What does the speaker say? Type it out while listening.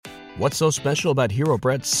What's so special about Hero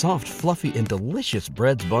Bread's soft, fluffy, and delicious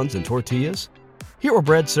breads, buns, and tortillas? Hero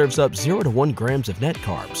Bread serves up 0 to 1 grams of net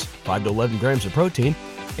carbs, 5 to 11 grams of protein,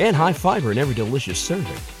 and high fiber in every delicious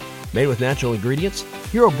serving. Made with natural ingredients,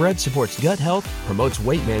 Hero Bread supports gut health, promotes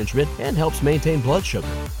weight management, and helps maintain blood sugar.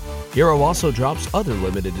 Hero also drops other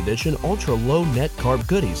limited edition ultra-low net carb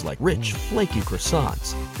goodies like rich, flaky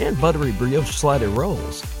croissants and buttery brioche slider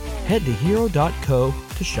rolls. Head to hero.co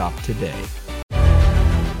to shop today.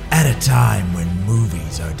 At a time when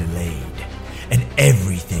movies are delayed and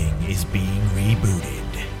everything is being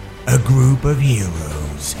rebooted, a group of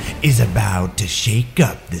heroes is about to shake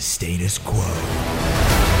up the status quo.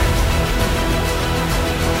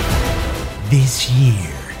 This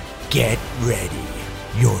year, get ready.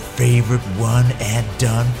 Your favorite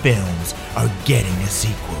one-and-done films are getting a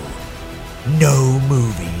sequel. No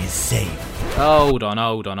movie is safe. Hold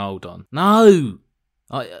on. No!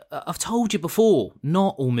 I've told you before,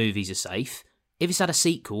 not all movies are safe. If it's had a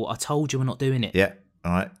sequel, I told you we're not doing it. Yeah,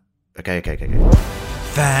 alright. Okay.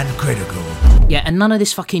 Fan critical. Yeah, and none of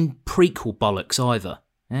this fucking prequel bollocks either.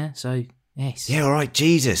 Yeah, so, yes. Yeah, alright,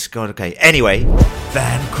 Jesus. God, okay. Anyway.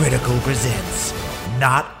 Fan critical presents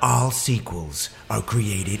Not All Sequels Are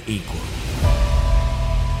Created Equal.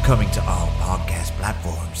 Coming to all podcast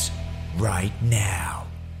platforms right now.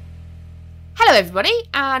 Hello everybody,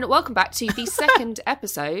 and welcome back to the second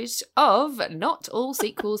episode of Not All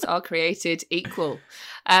Sequels Are Created Equal.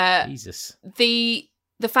 Jesus. The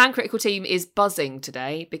fan critical team is buzzing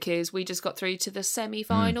today because we just got through to the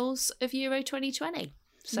semi-finals of Euro 2020.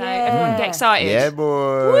 So everyone get excited. Yeah,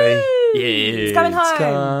 boy. Woo! Yeah. It's coming home.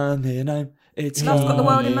 Coming home. Love's got the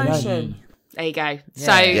world in motion. There you go.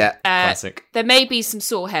 Yeah. So Classic. there may be some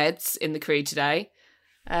sore heads in the crew today.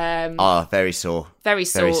 Very sore. Very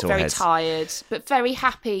sore, very heads. tired, but very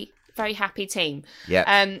happy team.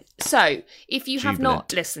 Yeah. So if you have not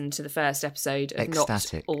Jubilant. listened to the first episode of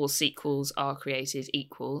Ecstatic. Not All Sequels Are Created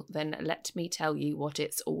Equal, then let me tell you what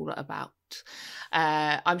it's all about.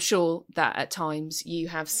 I'm sure that at times you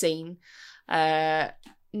have seen a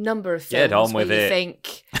number of films Get on where with you it.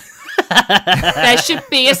 think there should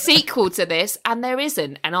be a sequel to this, and there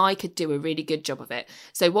isn't, and I could do a really good job of it.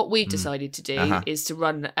 So what we've decided to do is to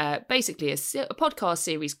run basically a podcast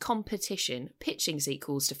series competition, pitching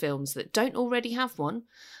sequels to films that don't already have one,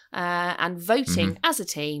 and voting as a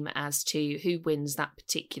team as to who wins that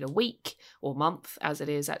particular week or month, as it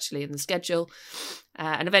is actually in the schedule.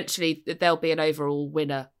 And eventually there'll be an overall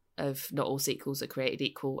winner of Not All Sequels Are Created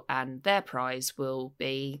Equal, and their prize will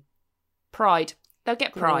be Pride. They'll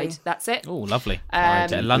get Pride. Glory. That's it. Oh, lovely. Um,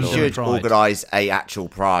 Pride, We London should Pride. organise a actual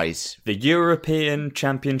prize. The European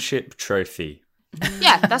Championship Trophy.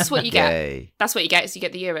 Yeah, that's what you get. Yay. That's what you get. Is you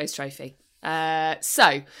get the Euros trophy.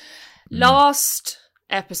 Last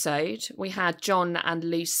episode we had John and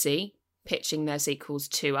Lucy pitching their sequels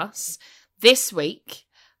to us. This week,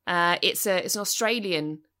 it's an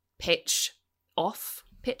Australian pitch off.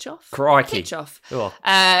 Crikey. Pitch off. Oh,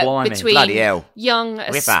 blimey. Between Bloody hell. young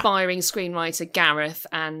Whipper. aspiring screenwriter Gareth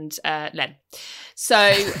and Len. So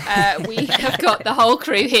we have got the whole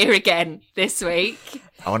crew here again this week.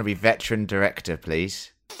 I want to be veteran director,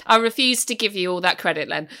 please. I refuse to give you all that credit,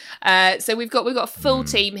 Len. So we've got a full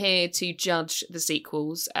team here to judge the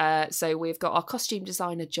sequels. So we've got our costume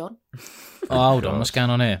designer John. Oh, hold on. What's going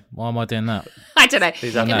on here? Why am I doing that? I don't know.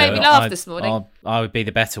 It No, made me laugh this morning. I would be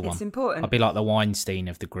the better one. It's important. I'd be like the Weinstein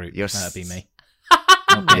of the group. You're That'd be me.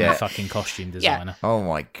 Not being Yeah. a fucking costume designer. Oh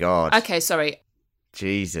my God. Okay, sorry.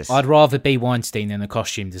 Jesus. I'd rather be Weinstein than a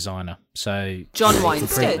costume designer. So John you can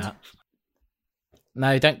Weinstein. print that.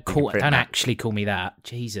 No, don't print don't that. actually call me that.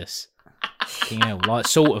 Jesus. You know, like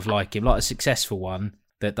sort of like him, like a successful one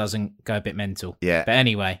that doesn't go a bit mental. Yeah. But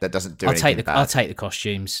anyway, That doesn't do I'll anything take bad. I'll take the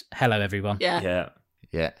costumes. Hello everyone. Yeah. Yeah,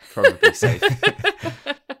 Yeah. probably safe.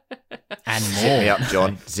 And Zip me more. up,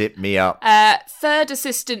 John. Zip me up. Third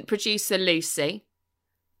assistant producer Lucy.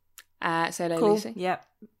 Say hello, Cool. Lucy. Yep.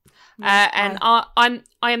 And I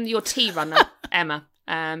am your tea runner, Emma.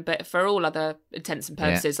 But for all other intents and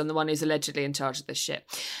purposes, I'm the one who's allegedly in charge of this shit.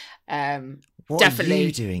 What definitely. are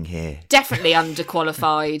you doing here? Definitely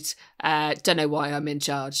underqualified. Don't know why I'm in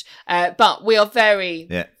charge. But we are very,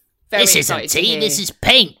 Yeah. very This isn't excited to tea, hear. this is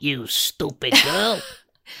paint, you stupid girl.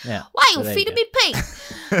 Yeah. Why So are you there feeding go. me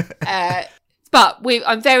pink? But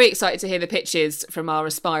I'm very excited to hear the pitches from our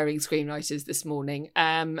aspiring screenwriters this morning.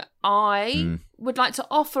 I would like to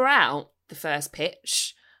offer out the first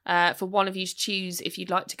pitch for one of you to choose if you'd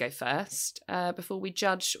like to go first before we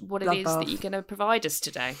judge what it is that Bloodbath. you're going to provide us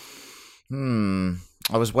today.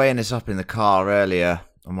 I was weighing this up in the car earlier,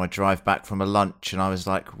 on my drive back from a lunch, and I was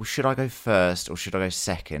like, well, should I go first or should I go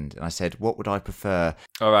second? And I said, what would I prefer?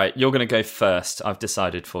 All right, you're going to go first. I've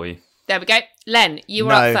decided for you. There we go. Len, you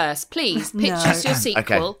were up first. Please pitch us your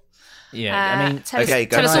sequel. Okay. Yeah, I mean, tell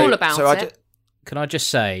us all about it. Can I just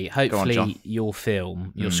say, hopefully John. your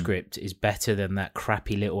film, your script, is better than that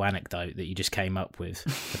crappy little anecdote that you just came up with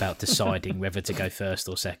about deciding whether to go first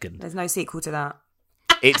or second. There's no sequel to that.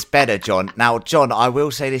 It's better, John. Now, John, I will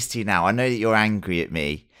say this to you now. I know that you're angry at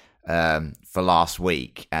me for last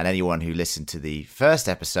week, and anyone who listened to the first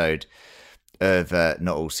episode of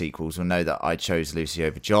Not All Sequels will know that I chose Lucy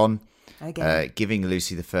over John. Giving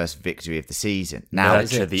Lucy the first victory of the season. Now,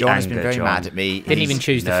 John has been very mad at me. Didn't even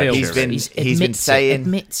choose the film. He's been saying...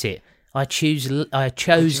 Admits it. I chose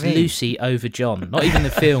Lucy over John. Not even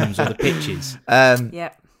the films or the pictures.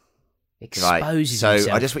 Yep. Exposes So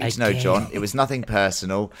himself I just want you to know, again. John, it was nothing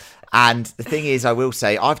personal. And the thing is, I will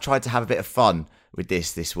say, I've tried to have a bit of fun with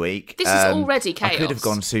this week. This is already chaos. I could have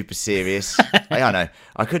gone super serious. I know.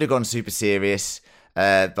 I could have gone super serious.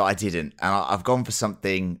 But I didn't, and I've gone for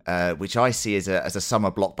something which I see as a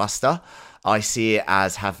summer blockbuster. I see it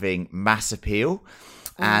as having mass appeal,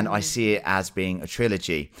 and I see it as being a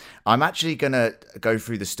trilogy. I'm actually going to go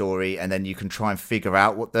through the story, and then you can try and figure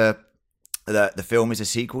out what the film is a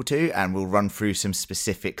sequel to, and we'll run through some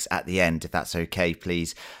specifics at the end, if that's okay,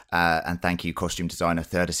 please. And thank you, costume designer,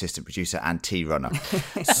 third assistant producer, and tea runner.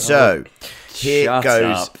 So here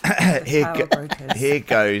goes. Here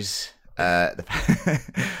goes.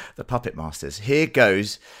 The Puppet Masters. Here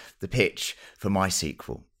goes the pitch for my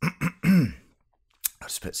sequel. I'll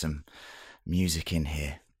just put some music in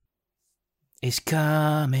here. It's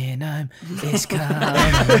coming home. It's coming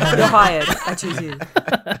You're hired. I choose you.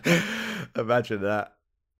 Imagine that.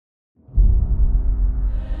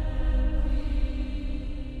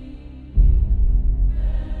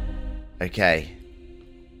 Okay.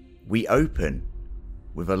 We open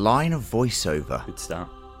with a line of voiceover. Good start.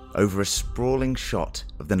 Over a sprawling shot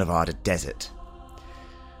of the Nevada desert.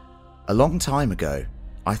 A long time ago,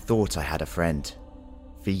 I thought I had a friend.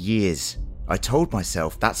 For years, I told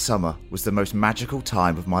myself that summer was the most magical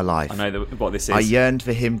time of my life. I know what this is. I yearned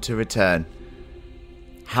for him to return.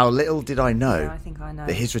 How little did I know, I think I know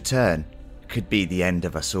that his return could be the end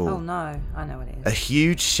of us all. Oh no, I know what it is. A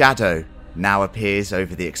huge shadow now appears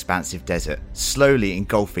over the expansive desert, slowly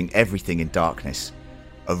engulfing everything in darkness.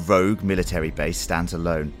 A rogue military base stands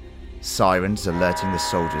alone, sirens alerting the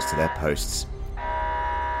soldiers to their posts.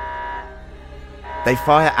 They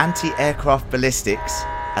fire anti-aircraft ballistics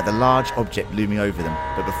at the large object looming over them,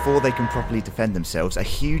 but before they can properly defend themselves, a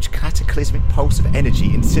huge cataclysmic pulse of energy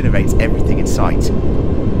incinerates everything in sight.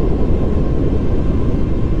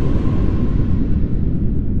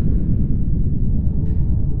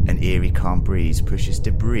 An eerie calm breeze pushes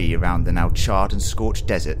debris around the now charred and scorched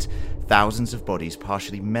desert, thousands of bodies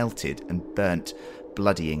partially melted and burnt,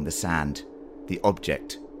 bloodying the sand. The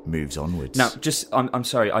object moves onwards. Now, I'm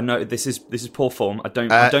sorry. I know this is poor form. I don't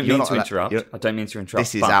mean to interrupt. I don't mean to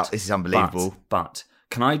interrupt. This is unbelievable. But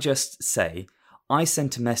can I just say, I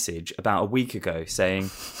sent a message about a week ago saying,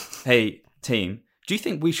 "Hey team, do you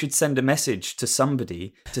think we should send a message to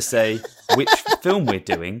somebody to say which film we're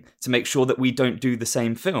doing to make sure that we don't do the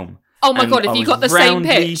same film?" Oh my God, have you got the same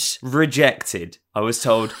pitch? Rejected. I was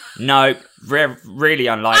told, no, really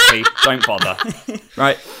unlikely, don't bother.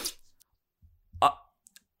 Right.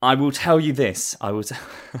 I will tell you this. I'll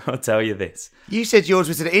tell you this. You said yours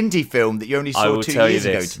was an indie film that you only saw 2 years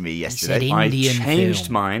ago to me yesterday. I changed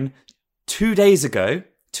mine 2 days ago.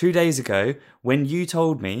 2 days ago, when you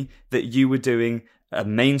told me that you were doing a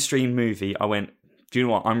mainstream movie, I went, do you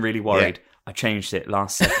know what? I'm really worried. Yeah. I changed it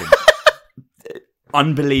last second.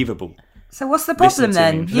 Unbelievable. So what's the problem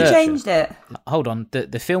then? You changed it. Hold on.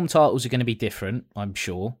 The film titles are going to be different, I'm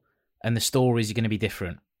sure, and the stories are going to be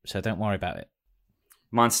different. So don't worry about it.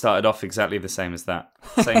 Mine started off exactly the same as that.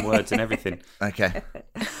 Same words and everything. Okay.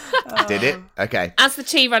 Did it? Okay. As the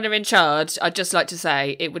tea runner in charge, I'd just like to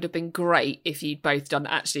say it would have been great if you'd both done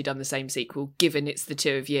the same sequel, given it's the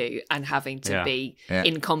two of you and having to be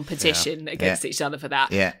in competition against each other for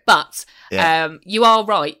that. Yeah. But you are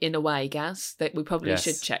right in a way, Gaz, that we probably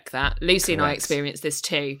should check that. Lucy and I experienced this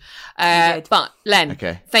too. But Len,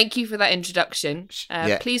 thank you for that introduction.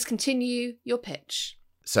 Please continue your pitch.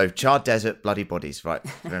 So, charred desert, bloody bodies, right?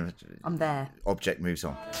 I'm there. Object moves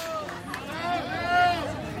on.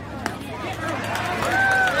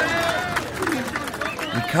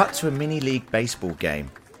 We cut to a mini-league baseball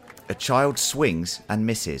game. A child swings and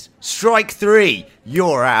misses. Strike 3!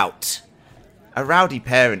 You're out! A rowdy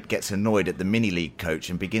parent gets annoyed at the mini-league coach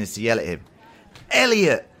and begins to yell at him.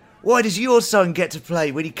 Elliot, why does your son get to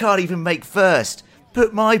play when he can't even make first?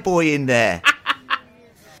 Put my boy in there.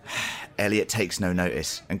 Elliot takes no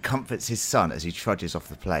notice and comforts his son as he trudges off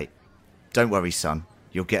the plate. Don't worry, son.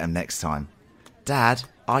 You'll get him next time. Dad,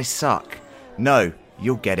 I suck. No,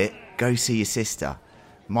 you'll get it. Go see your sister.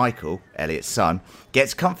 Michael, Elliot's son,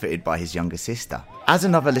 gets comforted by his younger sister. As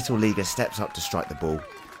another little leaguer steps up to strike the ball,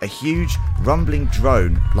 a huge, rumbling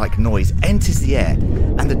drone-like noise enters the air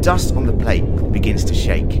and the dust on the plate begins to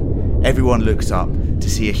shake. Everyone looks up to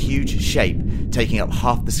see a huge shape taking up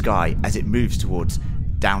half the sky as it moves towards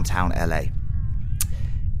downtown LA.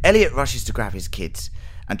 Elliot rushes to grab his kids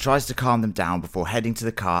and tries to calm them down before heading to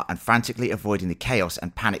the car and frantically avoiding the chaos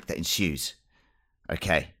and panic that ensues.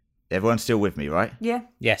 Okay, everyone's still with me, right? Yeah.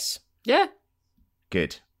 Yes. Yeah.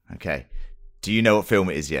 Good. Okay. Do you know what film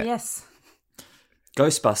it is yet? Yes.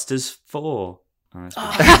 Ghostbusters 4.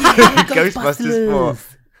 Ghostbusters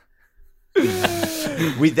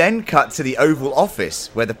 4. We then cut to the Oval Office,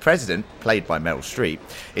 where the president, played by Meryl Streep,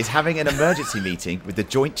 is having an emergency meeting with the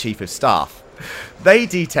Joint Chief of Staff. They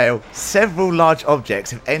detail several large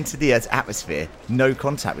objects have entered the Earth's atmosphere. No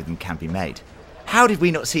contact with them can be made. How did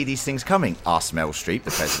we not see these things coming? Asked Meryl Streep,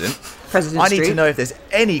 the president. I need to know if there's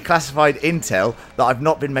any classified intel that I've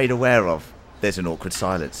not been made aware of. There's an awkward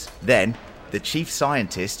silence. Then, the chief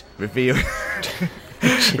scientist reveals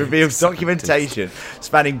documentation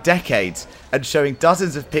spanning decades and showing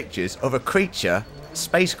dozens of pictures of a creature,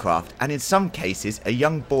 spacecraft, and in some cases, a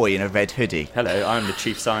young boy in a red hoodie. Hello, I'm the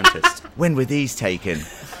chief scientist. When were these taken?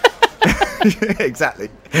 Exactly.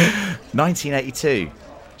 1982.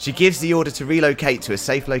 She gives the order to relocate to a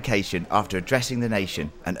safe location after addressing the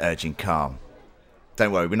nation and urging calm.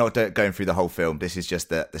 Don't worry, we're not going through the whole film. This is just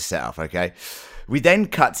the setup, okay? We then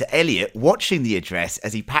cut to Elliot watching the address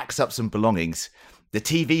as he packs up some belongings. The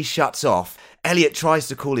TV shuts off. Elliot tries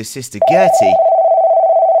to call his sister Gertie.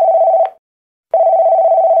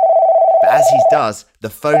 But as he does, the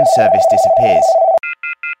phone service disappears.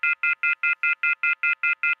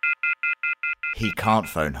 He can't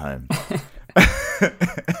phone home.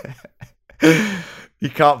 He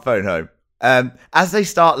can't phone home. As they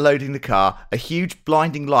start loading the car, a huge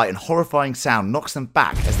blinding light and horrifying sound knocks them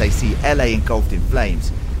back as they see LA engulfed in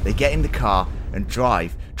flames. They get in the car and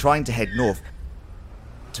drive, trying to head north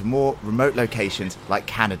to more remote locations like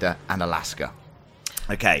Canada and Alaska.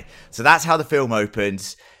 Okay, so that's how the film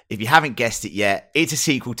opens. If you haven't guessed it yet, it's a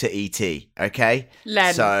sequel to E.T., okay?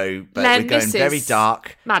 Len, we're going very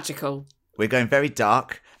dark. Magical. We're going very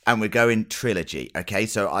dark. And we're going trilogy, okay?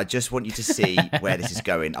 So I just want you to see where this is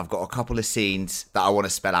going. I've got a couple of scenes that I want to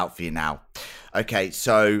spell out for you now. Okay,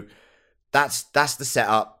 so that's the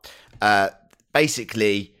setup.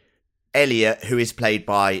 Basically, Elliot, who is played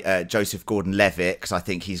by Joseph Gordon-Levitt, because I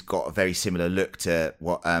think he's got a very similar look to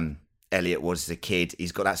what Elliot was as a kid.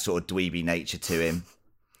 He's got that sort of dweeby nature to him.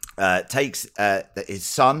 Takes his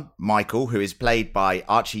son, Michael, who is played by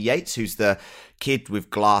Archie Yates, who's the kid with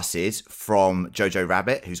glasses from Jojo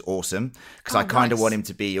Rabbit, who's awesome. Because I kind of want him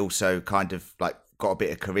to be also kind of like got a bit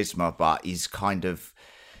of charisma, but he's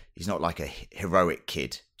not like a heroic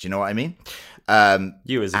kid. Do you know what I mean?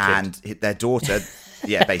 You as a kid. And their daughter,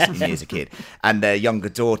 yeah, basically me as a kid, and their younger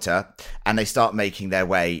daughter, and they start making their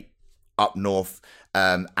way up north.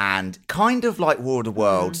 And kind of like War of the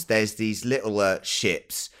Worlds, there's these little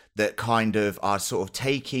ships that kind of are sort of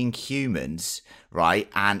taking humans, right?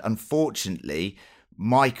 And unfortunately,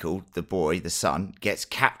 Michael, the boy, the son, gets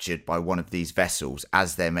captured by one of these vessels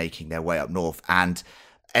as they're making their way up north. And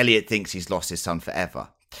Elliot thinks he's lost his son forever.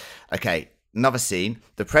 Okay, another scene.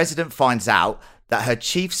 The president finds out that her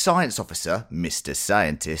chief science officer, Mr.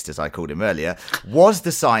 Scientist, as I called him earlier, was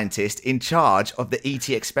the scientist in charge of the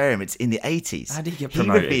E.T. experiments in the 80s. How did he get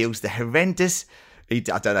promoted? He reveals the horrendous... I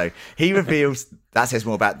don't know. He reveals... That says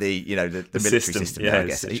more about the military system, yeah, I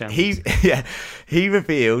guess. He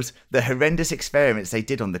reveals the horrendous experiments they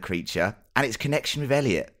did on the creature and its connection with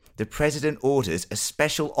Elliot. The president orders a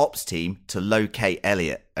special ops team to locate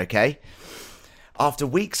Elliot, okay? After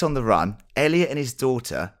weeks on the run, Elliot and his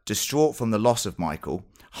daughter, distraught from the loss of Michael,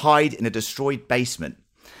 hide in a destroyed basement.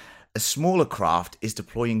 A smaller craft is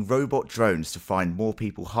deploying robot drones to find more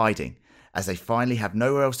people hiding. As they finally have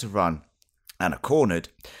nowhere else to run and are cornered,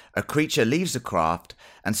 a creature leaves the craft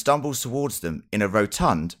and stumbles towards them in a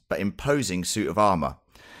rotund but imposing suit of armour.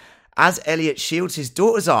 As Elliot shields his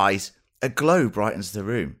daughter's eyes, a glow brightens the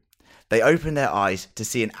room. They open their eyes to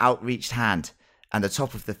see an outreached hand, and the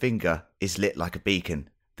top of the finger is lit like a beacon.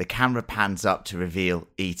 The camera pans up to reveal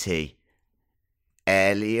E.T.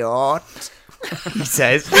 Elliot, he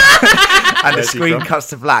says, and the screen cuts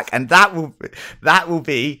to black. And that will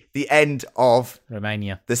be the end of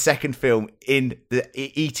Romania, the second film in the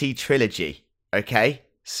E.T. trilogy. Okay,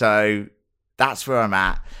 so that's where I'm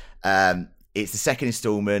at. It's the second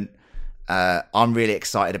installment. I'm really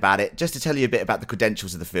excited about it. Just to tell you a bit about the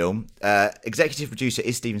credentials of the film, executive producer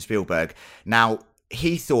is Steven Spielberg. Now,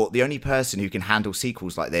 he thought the only person who can handle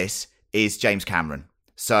sequels like this is James Cameron.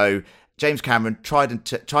 So James Cameron tried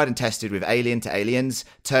and tested with Alien to Aliens,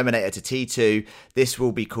 Terminator to T2. This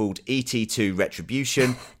will be called ET2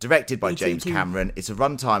 Retribution, directed by James Cameron. It's a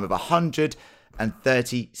runtime of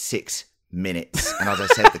 136 minutes. And as I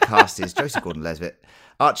said, the cast is Joseph Gordon-Levitt,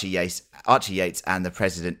 Archie Yates, and the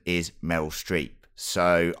president is Meryl Streep.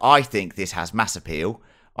 So I think this has mass appeal.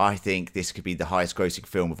 I think this could be the highest grossing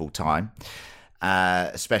film of all time,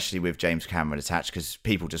 especially with James Cameron attached, because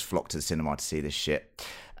people just flock to the cinema to see this shit.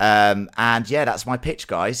 And yeah, that's my pitch,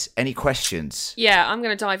 guys. Any questions? Yeah, I'm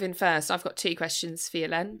going to dive in first. I've got 2 questions for you,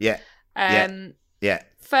 Len. Yeah.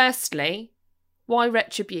 Firstly, why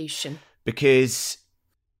Retribution? Because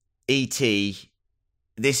E.T.,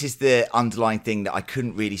 this is the underlying thing that I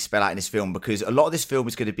couldn't really spell out in this film, because a lot of this film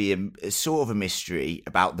is going to be a sort of a mystery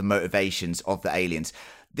about the motivations of the aliens.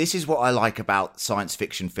 This is what I like about science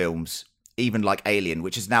fiction films, even like Alien,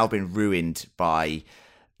 which has now been ruined by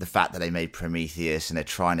the fact that they made Prometheus and they're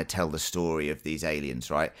trying to tell the story of these aliens,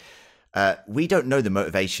 right? We don't know the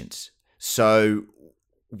motivations. So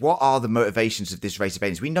what are the motivations of this race of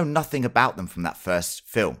aliens? We know nothing about them from that first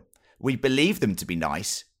film. We believe them to be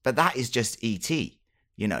nice, but that is just E.T.,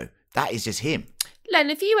 you know, that is just him. Len,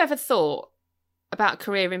 have you ever thought about a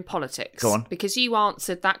career in politics? Go on. Because you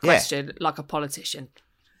answered that question like a politician.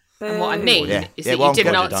 And what I mean is that you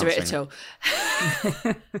didn't answer it at all.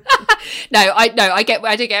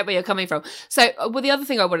 I do get where you're coming from. So, well, the other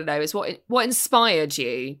thing I want to know is what inspired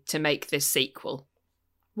you to make this sequel?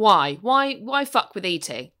 Why fuck with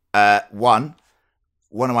E.T.? One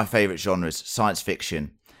of my favourite genres, science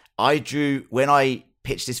fiction. When I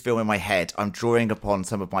pitched this film in my head, I'm drawing upon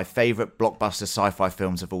some of my favourite blockbuster sci-fi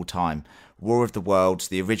films of all time. War of the Worlds,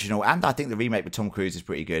 the original, and I think the remake with Tom Cruise is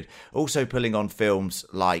pretty good. Also pulling on films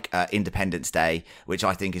like Independence Day, which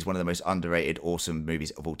I think is one of the most underrated, awesome movies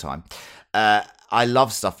of all time. I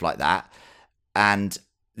love stuff like that. And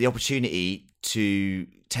the opportunity to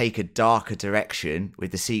take a darker direction with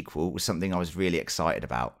the sequel was something I was really excited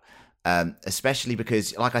about. Especially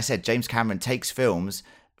because, like I said, James Cameron takes films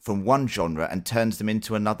from one genre and turns them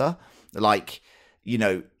into another. Like, you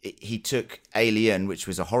know, he took Alien, which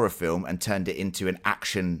was a horror film, and turned it into an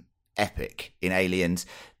action epic in Aliens.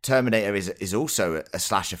 Terminator is also a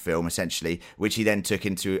slasher film, essentially, which he then took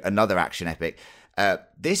into another action epic.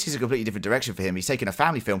 This is a completely different direction for him. He's taken a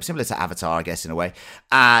family film, similar to Avatar, I guess, in a way,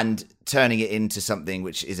 and turning it into something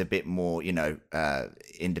which is a bit more, you know,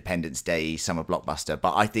 Independence Day, summer blockbuster.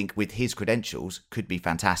 But I think with his credentials, could be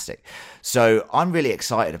fantastic. So I'm really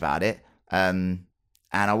excited about it.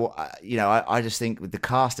 And I just think with the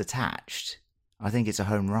cast attached, I think it's a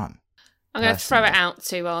home run. I'm going to throw it out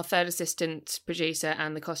to our third assistant producer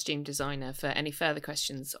and the costume designer for any further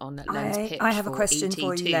questions on Len's pitch. I have a question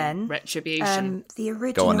for you, Len. Retribution. The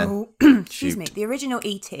original, the original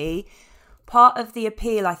E.T., part of the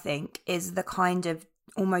appeal, I think, is the kind of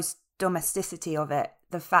almost domesticity of it.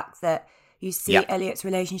 The fact that you see Elliot's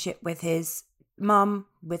relationship with his mum,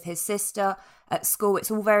 with his sister at school. It's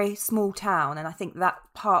all very small town, and I think that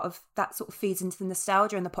part of that sort of feeds into the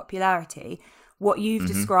nostalgia and the popularity. What you've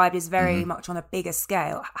described is very much on a bigger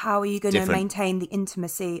scale. How are you going to maintain the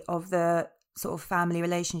intimacy of the sort of family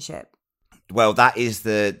relationship? Well, that is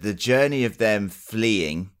the journey of them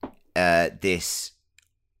fleeing this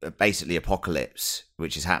basically apocalypse,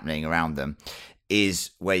 which is happening around them, is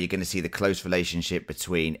where you're going to see the close relationship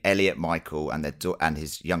between Elliot Michael and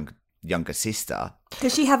his younger sister.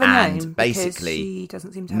 Does she have a name? Basically, she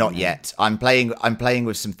doesn't seem to have not a name. yet. I'm playing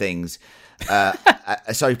with some things.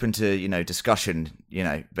 It's open to discussion,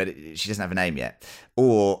 but she doesn't have a name yet.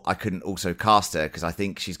 Or I couldn't also cast her because I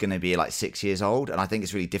think she's going to be like 6 years old, and I think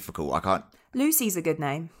it's really difficult. I can't. Lucy's a good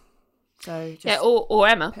name. So just or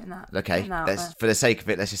Emma. Okay, for the sake of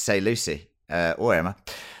it, let's just say Lucy or Emma.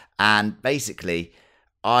 And basically,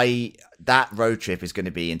 that road trip is going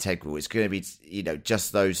to be integral. It's going to be,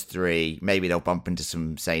 just those three. Maybe they'll bump into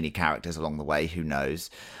some zany characters along the way. Who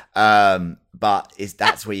knows? But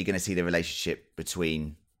that's where you're going to see the relationship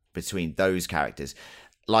between those characters.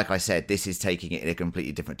 Like I said, this is taking it in a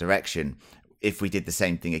completely different direction. If we did the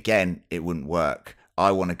same thing again, it wouldn't work.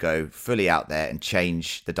 I want to go fully out there and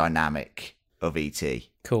change the dynamic of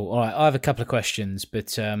E.T. Cool. All right. I have a couple of questions,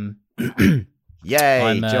 but yay,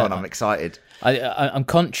 John! I'm excited. I'm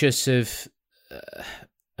conscious of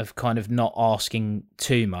kind of not asking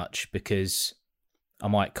too much because I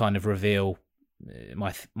might kind of reveal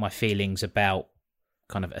my feelings about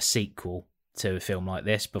kind of a sequel to a film like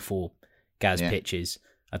this before Gaz pitches.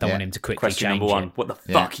 I don't want him to quickly Question change number 1. it. What the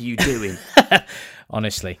fuck are you doing?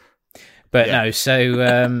 Honestly. But no,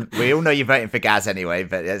 so... we all know you're voting for Gaz anyway,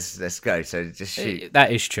 but let's go. So just shoot.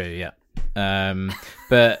 That is true, yeah.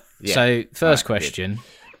 But so first question,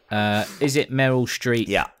 is it Meryl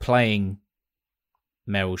Streep playing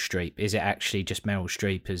Meryl Streep? Is it actually just Meryl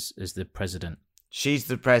Streep as the president? She's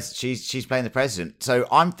she's playing the president. So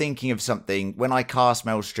I'm thinking of something. When I cast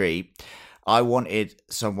Meryl Streep, I wanted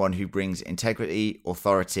someone who brings integrity,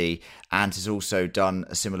 authority, and has also done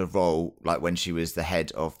a similar role, like when she was the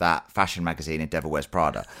head of that fashion magazine in Devil Wears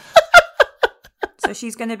Prada. So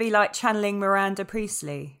she's going to be like channeling Miranda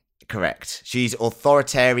Priestley. Correct. She's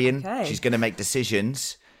authoritarian. Okay. She's going to make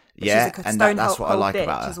decisions. But and that's what I like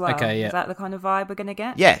about her. As well. Okay, yeah. Is that the kind of vibe we're going to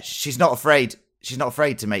get? Yeah, she's not afraid. She's not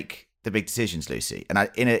afraid to make the big decisions, Lucy. And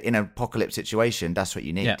in an apocalypse situation, that's what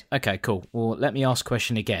you need. Yeah. Okay. Cool. Well, let me ask a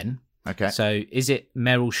question again. Okay. So, is it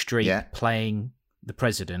Meryl Streep playing the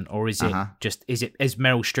president, or is it has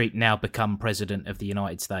Meryl Streep now become president of the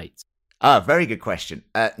United States? Very good question.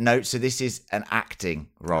 No, so this is an acting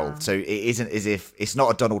role. So it isn't as if it's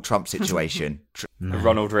not a Donald Trump situation. No.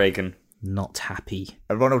 Ronald Reagan. Not happy.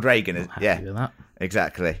 Ronald Reagan. Not happy with that.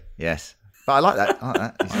 Exactly. Yes. But I like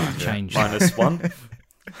that. Change. -1.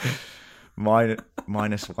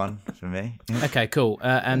 -1 for me. Okay, cool.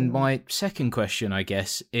 And my second question, I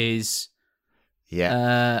guess, is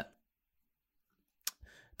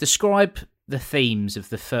describe the themes of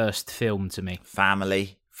the first film to me.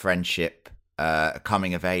 Family, friendship, a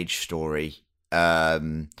coming of age story.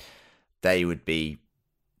 They would be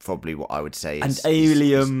probably what I would say is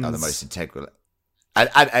aliens are the most integral. And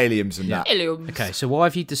aliens and that. Aliens. Okay, so why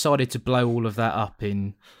have you decided to blow all of that up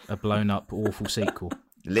in a blown up awful sequel?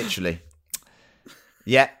 Literally.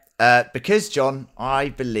 Yeah, because, John, I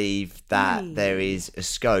believe that there is a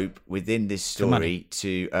scope within this story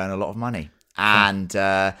to earn a lot of money. And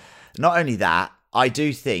not only that, I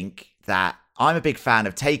do think that I'm a big fan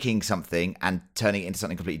of taking something and turning it into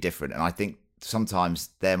something completely different. And I think sometimes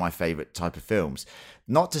they're my favourite type of films.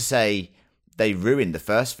 Not to say they ruin the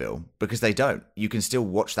first film, because they don't. You can still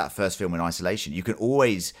watch that first film in isolation. You can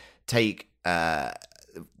always take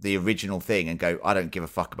the original thing and go, I don't give a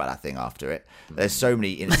fuck about that thing after it. There's so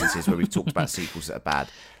many instances where we've talked about sequels that are bad.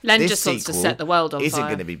 Len This just wants to sequel set the world on isn't fire.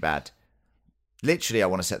 going to be bad. Literally, I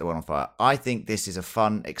want to set the world on fire. I think this is a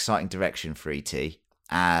fun, exciting direction for E.T.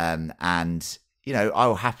 And, you know, I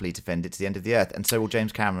will happily defend it to the end of the earth. And so will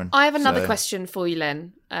James Cameron. I have another question for you,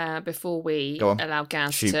 Len, before we Go on. allow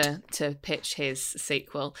Gaz Shoot. to pitch his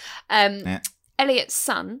sequel. Elliot's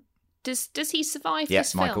son, does he survive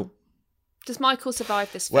this film? Michael. Does Michael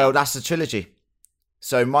survive this film? Well, that's the trilogy.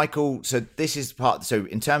 So this is part. So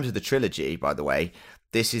in terms of the trilogy, by the way,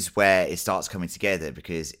 this is where it starts coming together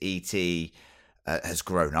because E.T. Has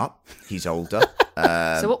grown up. He's older.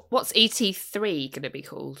 So what's ET3 going to be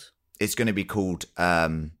called? It's going to be called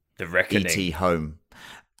The Reckoning. E.T. Home,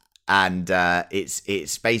 and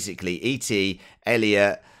it's basically E.T.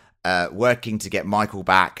 Elliot working to get Michael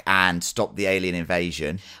back and stop the alien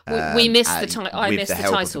invasion. We missed the title. I with missed the the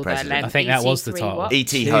help of title the there, president. Len. I think that was the ET3 title. what?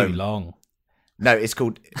 E.T. Too Home. long. No, it's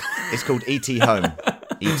called E.T. Home.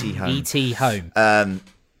 E.T. Home. E.T. Home.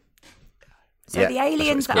 So the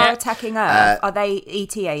aliens that are attacking Earth, are they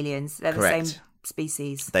ET aliens? They're correct. the same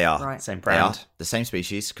species. They are. Right. Same They are brand. the same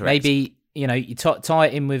species. Correct. Maybe, you know, you tie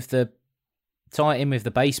it in with the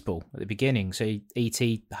baseball at the beginning. So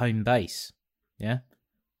E.T. home base. Yeah.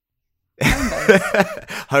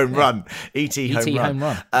 Home run. E.T. E.T. home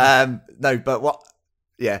home run. No, but what?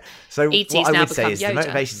 Yeah. So E.T.'s what I now would say become is the Yoda.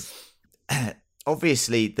 motivations.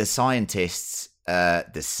 Obviously, the scientists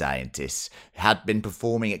had been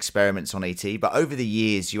performing experiments on ET, but over the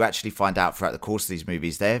years, you actually find out throughout the course of these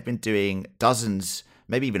movies, they have been doing dozens,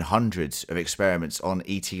 maybe even hundreds of experiments on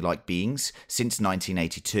ET-like beings since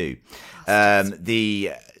 1982.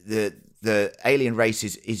 The alien race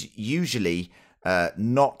is usually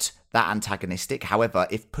not that antagonistic. However,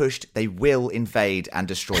 if pushed, they will invade and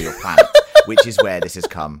destroy your planet, which is where this has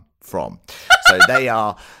come from. So they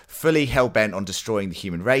are fully hell-bent on destroying the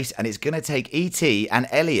human race, and it's going to take E.T. and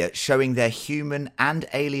Elliot showing their human and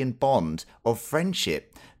alien bond of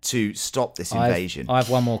friendship to stop this invasion. I have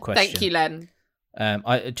one more question. Thank you, Len.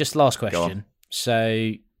 Just last Go on. question.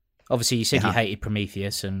 So, obviously, you said you hated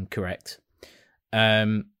Prometheus, and correct.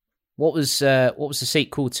 What was the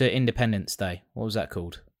sequel to Independence Day? What was that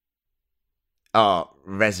called? Oh,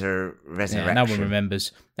 Resurrection. Yeah, no one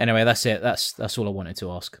remembers. Anyway, that's it. That's all I wanted to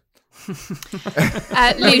ask.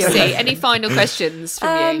 Lucy, any final questions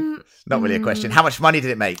from you? Not really a question. How much money did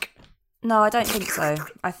it make? No, I don't think so.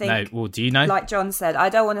 I think, No, well, do you know? like John said, I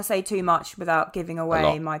don't want to say too much without giving away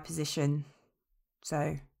lot. my position.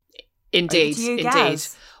 So, indeed.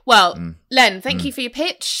 Gaz. Well, Len, thank you for your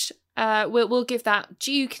pitch. We'll give that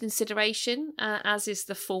due consideration, as is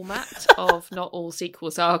the format of Not All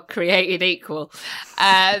Sequels Are Created Equal.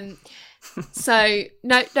 So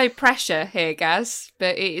no pressure here, Gaz,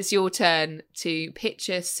 but it is your turn to pitch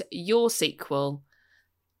us your sequel.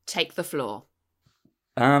 Take the floor.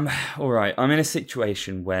 All right. I'm in a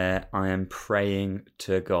situation where I am praying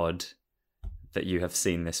to God that you have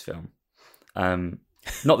seen this film.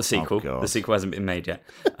 Not the sequel. The sequel hasn't been made yet.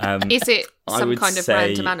 Is it some kind of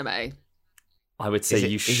random anime? I would say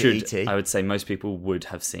you should. I would say most people would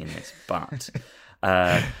have seen it, but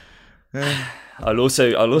I'll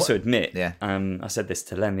also admit. Yeah. I said this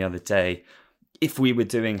to Len the other day. If we were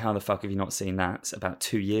doing How the Fuck Have You Not Seen That about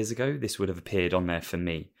 2 years ago, this would have appeared on there for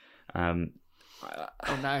me. Oh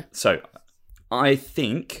no! So I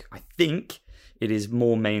think it is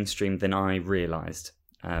more mainstream than I realised,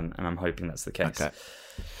 and I'm hoping that's the case. Okay.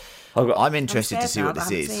 I'm interested to see what this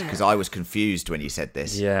is because I was confused when you said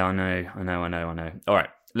this. Yeah, I know. All right,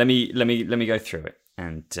 let me go through it,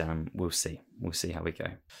 and we'll see how we go.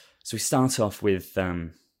 So we start off with a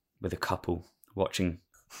couple watching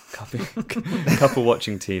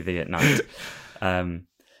TV at night,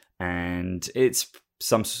 and it's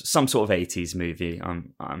some sort of 80s movie,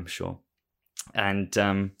 I'm sure, and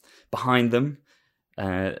behind them,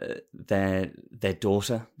 their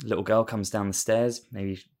daughter, little girl, comes down the stairs,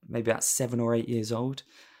 maybe about 7 or 8 years old.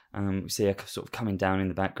 We see her sort of coming down in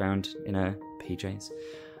the background in her PJs,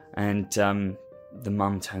 and the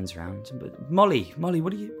mum turns around. But Molly, what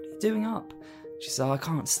are you doing up? She says, I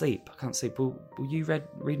can't sleep. Will you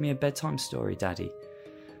read me a bedtime story, Daddy?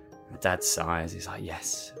 The dad sighs. He's like,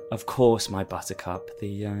 yes, of course, my buttercup.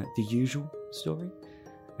 The usual story.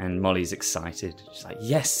 And Molly's excited. She's like,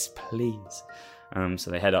 yes, please.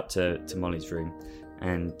 So they head up to Molly's room,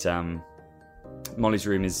 and Molly's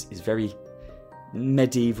room is very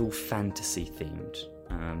medieval fantasy themed.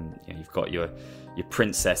 You've got your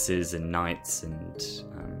princesses and knights and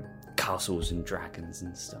castles and dragons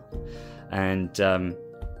and stuff. And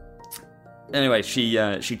anyway,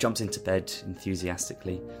 she jumps into bed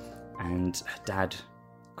enthusiastically, and her dad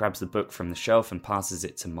grabs the book from the shelf and passes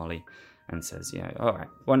it to Molly and says, "Yeah, all right.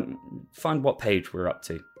 Find what page we're up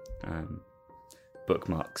to."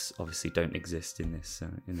 Bookmarks obviously don't exist in this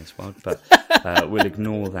world, but we'll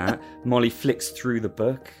ignore that. Molly flicks through the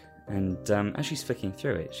book, and as she's flicking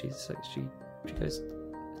through it, she goes,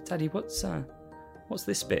 "Daddy, what's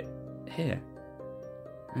this bit here?"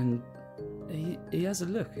 And he has a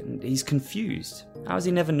look, and he's confused. How has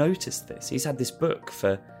he never noticed this? He's had this book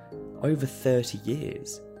for over 30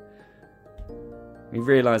 years. We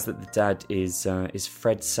realise that the dad is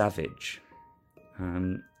Fred Savage,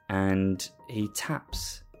 and he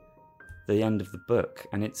taps the end of the book,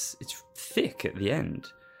 and it's thick at the end,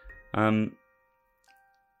 and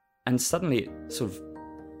suddenly it sort of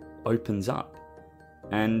opens up,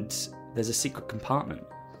 and there's a secret compartment,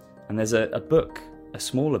 and there's a book, a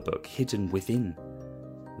smaller book, hidden within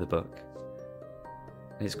the book.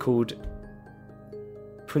 And it's called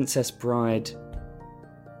Princess Bride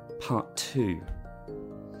Part 2.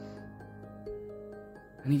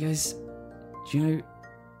 And he goes, "Do you know,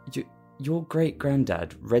 your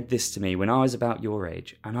great-granddad read this to me when I was about your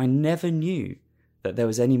age, and I never knew that there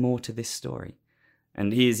was any more to this story."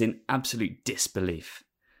 And he is in absolute disbelief.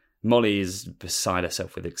 Molly is beside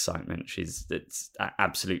herself with excitement. It's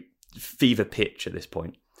absolute fever pitch at this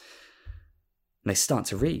point. And they start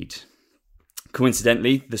to read.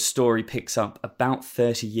 Coincidentally, the story picks up about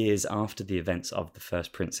 30 years after the events of the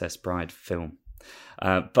first Princess Bride film.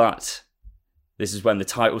 But this is when the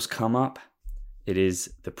titles come up. It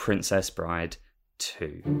is The Princess Bride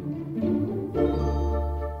 2.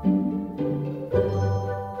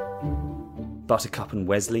 Buttercup and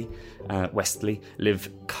Westley live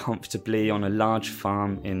comfortably on a large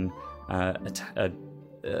farm in a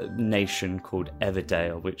nation called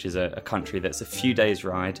Everdale, which is a country that's a few days'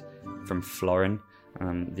 ride from Florin,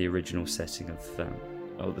 the original setting of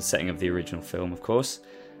the setting of the original film, of course.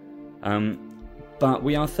 But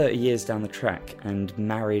we are 30 years down the track, and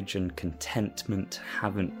marriage and contentment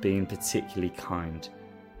haven't been particularly kind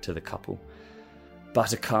to the couple.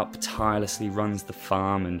 Buttercup tirelessly runs the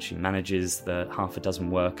farm, and she manages the half a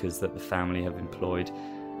dozen workers that the family have employed.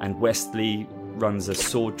 And Westley runs a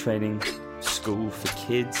sword training school for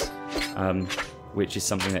kids, which is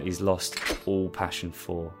something that he's lost all passion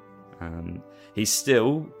for. He's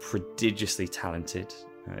still prodigiously talented,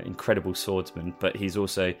 incredible swordsman, but he's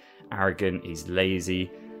also arrogant, he's lazy,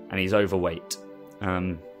 and he's overweight.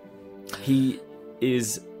 He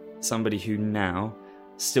is somebody who now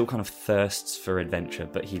still kind of thirsts for adventure,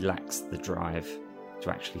 but he lacks the drive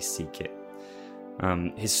actually seek it.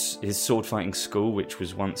 His sword fighting school, which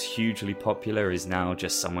was once hugely popular, is now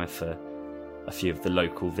just somewhere for a few of the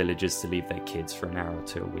local villagers to leave their kids for an hour or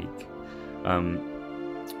two a week.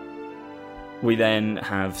 We then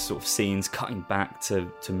have sort of scenes cutting back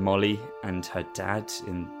to Molly and her dad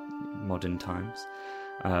in modern times.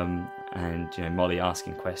 And Molly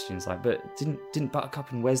asking questions like, but didn't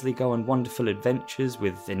Buttercup and Wesley go on wonderful adventures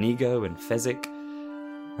with Inigo and Fezzik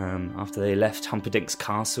after they left Humperdinck's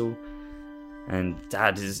castle? And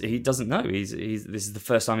Dad he doesn't know. This is the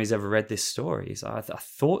first time he's ever read this story. He's like, I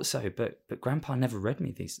thought so, but Grandpa never read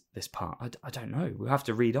me this part. I don't know. We'll have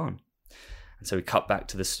to read on. And so we cut back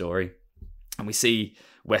to the story, and we see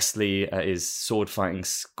Wesley at his sword fighting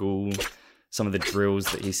school. Some of the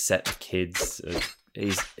drills that he's set the kids.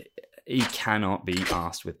 He cannot be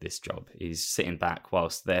asked with this job. He's sitting back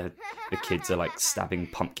whilst the kids are like stabbing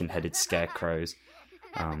pumpkin-headed scarecrows.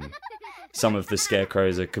 Some of the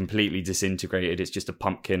scarecrows are completely disintegrated. It's just a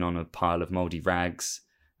pumpkin on a pile of mouldy rags.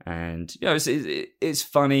 And, it's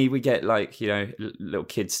funny. We get, little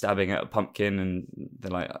kids stabbing at a pumpkin, and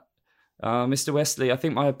they're like, Mr. Wesley, I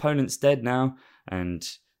think my opponent's dead now. And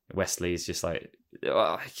Wesley's just like,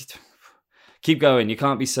 keep going. You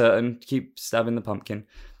can't be certain. Keep stabbing the pumpkin.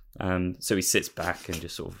 So he sits back and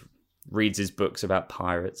just sort of reads his books about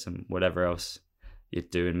pirates and whatever else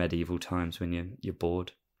you'd do in medieval times when you're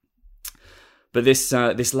bored. But this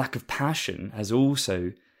lack of passion has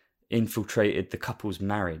also infiltrated the couple's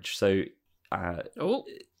marriage. So,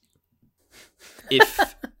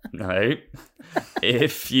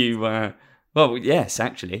 if you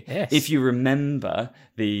remember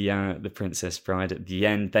the Princess Bride at the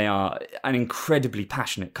end, they are an incredibly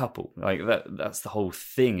passionate couple. Like that's the whole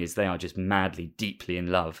thing, is they are just madly, deeply in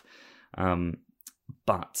love.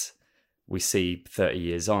 But we see 30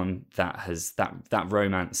 years on that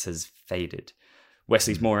romance has faded.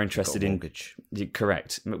 Wesley's more interested in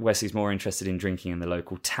correct. Wesley's more interested in drinking in the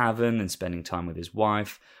local tavern and spending time with his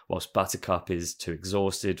wife, whilst Buttercup is too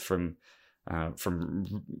exhausted from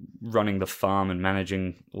running the farm and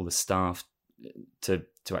managing all the staff to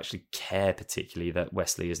actually care particularly that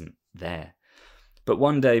Wesley isn't there. But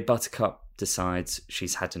one day Buttercup decides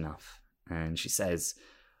she's had enough, and she says,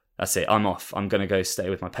 "That's it. I'm off. I'm going to go stay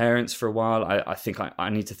with my parents for a while. I think I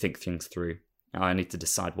need to think things through. I need to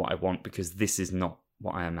decide what I want, because this is not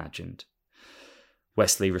what I imagined."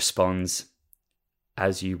 Wesley responds,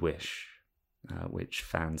 "As you wish," which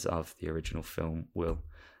fans of the original film will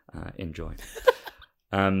enjoy.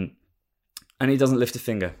 And he doesn't lift a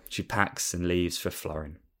finger. She packs and leaves for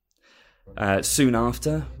Florin. Soon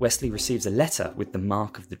after, Wesley receives a letter with the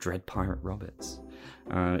mark of the dread pirate Roberts.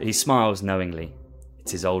 He smiles knowingly.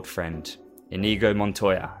 It's his old friend, Inigo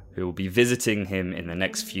Montoya, who will be visiting him in the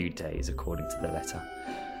next few days, according to the letter.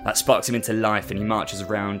 That sparks him into life, and he marches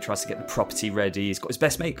around, tries to get the property ready. He's got his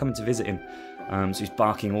best mate coming to visit him. So he's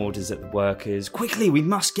barking orders at the workers. "Quickly, we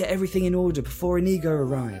must get everything in order before Inigo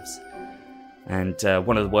arrives." And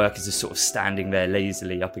one of the workers is sort of standing there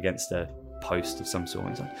lazily up against a post of some sort.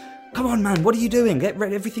 He's like, "Come on, man, what are you doing? Get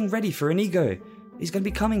everything ready for Inigo. He's going to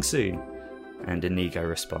be coming soon." And Inigo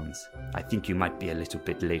responds, "I think you might be a little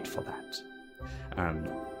bit late for that."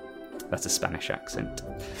 That's a Spanish accent.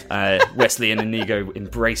 Wesley and Inigo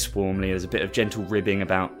embrace warmly. There's a bit of gentle ribbing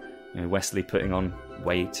about Wesley putting on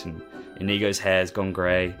weight, and Inigo's hair's gone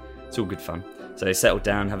grey. It's all good fun. So they settle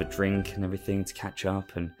down, have a drink and everything to catch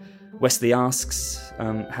up. And Wesley asks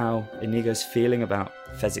how Inigo's feeling about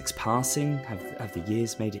Fezzik's passing. Have the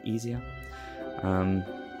years made it easier? And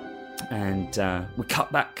we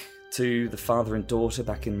cut back to the father and daughter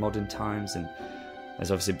back in modern times, and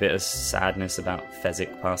there's obviously a bit of sadness about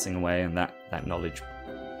Fezzik passing away and that knowledge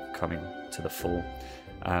coming to the fore.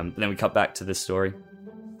 But then we cut back to the story,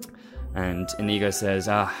 and Inigo says,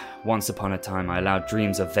 "Once upon a time I allowed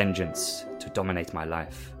dreams of vengeance to dominate my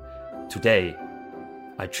life. Today,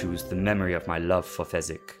 I choose the memory of my love for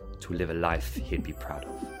Fezzik to live a life he'd be proud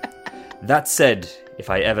of. That said, if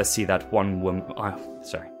I ever see that one woman..."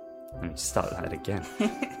 Let me start that again.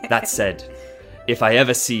 "That said, if I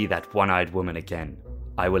ever see that one-eyed woman again,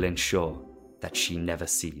 I will ensure that she never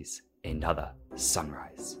sees another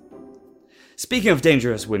sunrise." Speaking of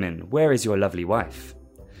dangerous women, where is your lovely wife?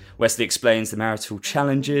 Wesley explains the marital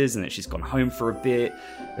challenges and that she's gone home for a bit.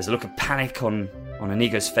 There's a look of panic on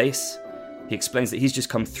Inigo's face. He explains that he's just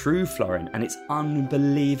come through Florin and it's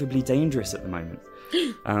unbelievably dangerous at the moment.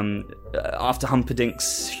 After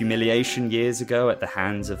Humperdinck's humiliation years ago at the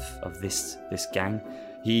hands of this gang,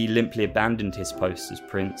 he limply abandoned his post as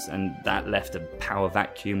prince, and that left a power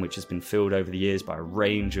vacuum which has been filled over the years by a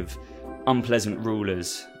range of unpleasant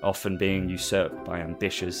rulers often being usurped by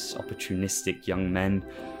ambitious, opportunistic young men.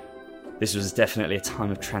 This was definitely a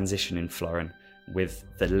time of transition in Florin, with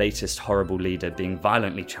the latest horrible leader being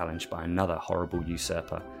violently challenged by another horrible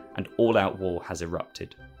usurper, and all-out war has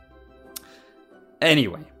erupted.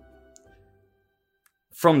 Anyway,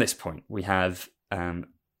 from this point, we have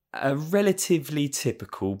a relatively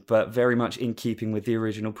typical, but very much in keeping with the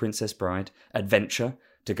original Princess Bride, adventure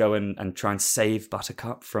to go and try and save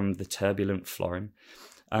Buttercup from the turbulent Florin.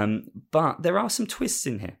 But there are some twists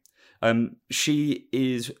in here. She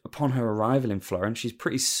is, upon her arrival in Florin, she's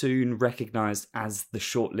pretty soon recognised as the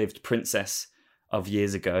short-lived princess of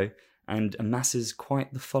years ago and amasses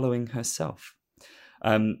quite the following herself.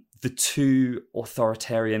 The two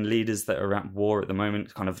authoritarian leaders that are at war at the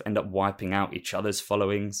moment kind of end up wiping out each other's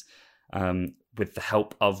followings, with the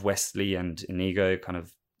help of Wesley and Inigo kind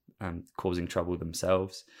of causing trouble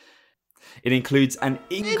themselves. It includes an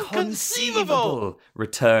inconceivable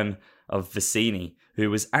return of Vicini,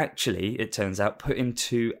 who was actually, it turns out, put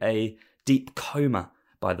into a deep coma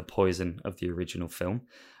by the poison of the original film.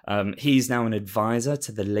 He's now an advisor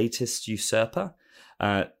to the latest usurper.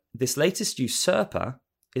 This latest usurper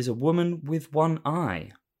is a woman with one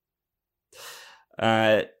eye.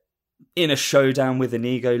 In a showdown with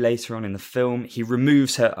Inigo later on in the film, he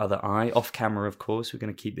removes her other eye, off camera, of course. We're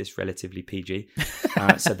going to keep this relatively PG,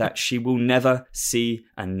 so that she will never see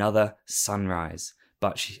another sunrise.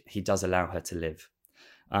 But he does allow her to live.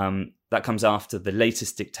 That comes after the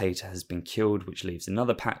latest dictator has been killed, which leaves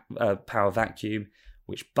another power vacuum,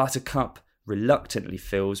 which Buttercup reluctantly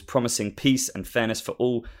fills, promising peace and fairness for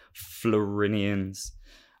all Florinians.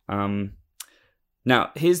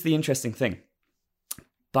 Now, here's the interesting thing.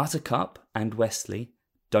 Buttercup and Wesley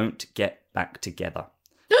don't get back together.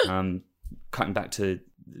 Cutting back to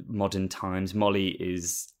modern times, Molly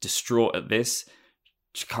is distraught at this.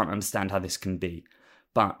 She can't understand how this can be.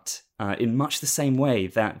 But in much the same way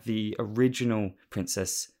that the original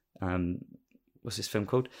Princess... what's this film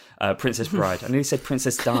called? Princess Bride. I nearly said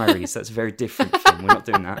Princess Diaries. That's a very different film. We're not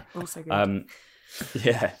doing that. Also good.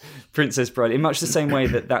 Yeah, Princess Bride. In much the same way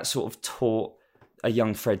that sort of taught a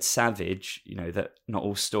young Fred Savage, that not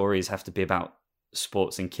all stories have to be about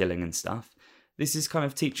sports and killing and stuff. This is kind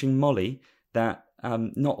of teaching Molly that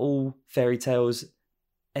not all fairy tales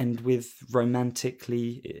end with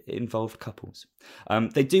romantically involved couples.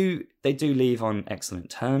 They do leave on excellent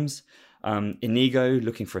terms. Inigo,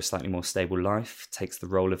 looking for a slightly more stable life, takes the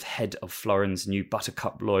role of head of Florin's new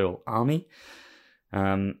Buttercup loyal army.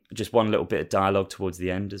 Just one little bit of dialogue towards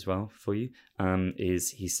the end as well for you.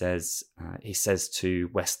 Is he says to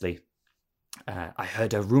Wesley, I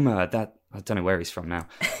heard a rumor that, I don't know where he's from now,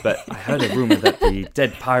 but I heard a rumor that the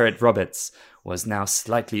dead pirate Roberts was now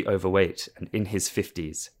slightly overweight and in his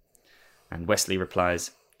 50s. And Wesley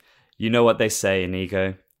replies, you know what they say,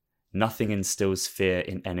 Inigo. Nothing instills fear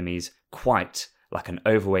in enemies quite like an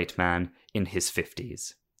overweight man in his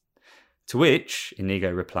 50s. To which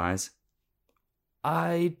Inigo replies,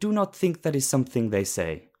 I do not think that is something they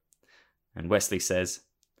say. And Wesley says,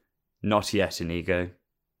 not yet, Inigo.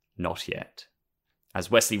 Not yet.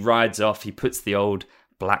 As Wesley rides off, he puts the old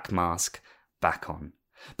black mask back on.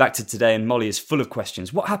 Back to today, and Molly is full of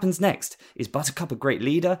questions. What happens next? Is Buttercup a great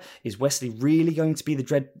leader? Is Wesley really going to be the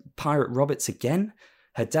dread pirate Roberts again?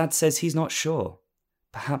 Her dad says he's not sure.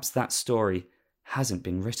 Perhaps that story hasn't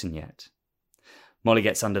been written yet. Molly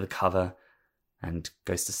gets under the cover and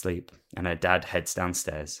goes to sleep, and her dad heads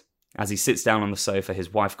downstairs. As he sits down on the sofa,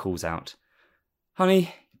 his wife calls out,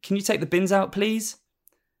 Honey, can you take the bins out, please?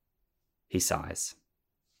 He sighs.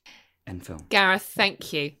 End film. Gareth,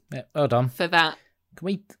 thank you. Yeah, well done. For that.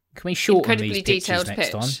 Can we shorten incredibly these detailed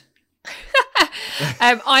next pitch?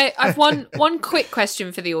 Time? I've one quick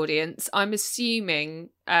question for the audience. I'm assuming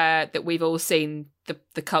that we've all seen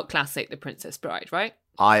the cult classic, The Princess Bride, right?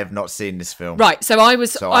 I have not seen this film. Right, so I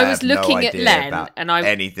was looking no at Len, and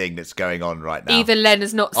anything that's going on right now. Either Len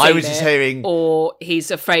has not seen I was just hearing, or he's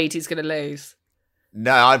afraid he's going to lose.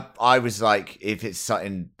 No, I was like, if it's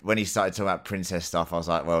something, when he started talking about princess stuff, I was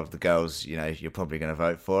like, well, the girls, you're probably going to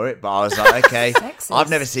vote for it. But I was like, okay, I've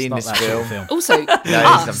never seen this film. Also,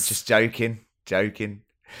 I'm just joking.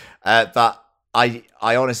 But I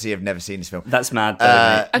honestly have never seen this film. That's mad,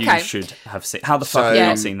 though, mate. Okay. You should have seen. How the fuck have you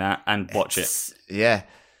not seen that and watch it? Yeah.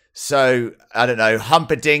 So, I don't know,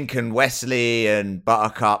 Humperdinck and Wesley and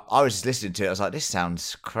Buttercup, I was just listening to it, I was like, this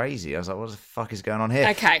sounds crazy. I was like, what the fuck is going on here?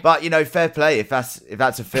 Okay. But, fair play, if that's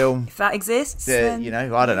a film... If that exists, then...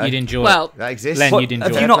 I don't know. You'd enjoy it. That exists. Len, you'd enjoy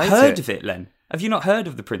it. Have you not heard of it, Len? Have you not heard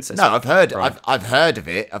of The Princess? No, I've heard Bride? I've heard of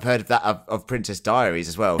it. I've heard of that, of Princess Diaries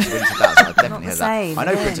as well. So I've definitely heard that. I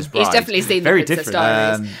know Princess Bride. He's definitely seen Very The Princess different.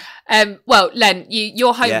 Diaries. Well, Len,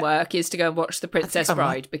 your homework is to go and watch The Princess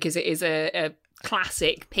Bride because it is a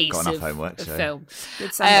classic piece of film.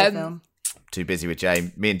 Good Sunday film. Too busy with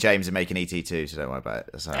James. Me and James are making ET too, so don't worry about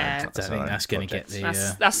it. I don't think that's going to get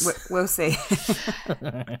the... We'll see.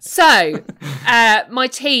 So, my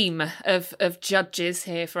team of judges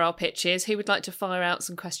here for our pitches. Who would like to fire out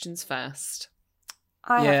some questions first?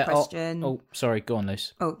 I have a question. Oh, sorry. Go on,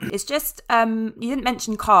 Luce. Oh, it's just you didn't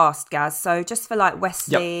mention cast, Gaz. So just for like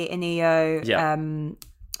Wesley, Inigo,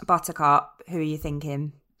 Buttercup, who are you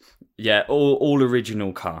thinking? Yeah, all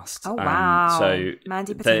original cast. Oh wow! So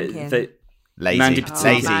Mandy Patinkin. Lazy.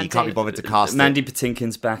 You can't be bothered to cast Mandy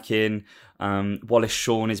Patinkin's back in. Wallace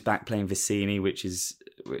Shawn is back playing Vicini, which is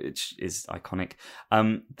iconic.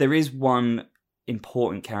 There is one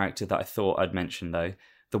important character that I thought I'd mention though,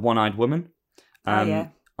 the one-eyed woman. I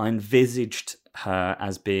envisaged her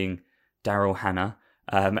as being Daryl Hannah,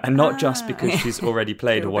 and not just because she's already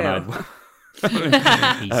played a one-eyed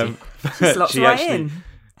woman. She slots right in.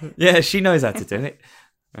 Yeah, she knows how to do it.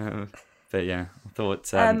 But yeah, I thought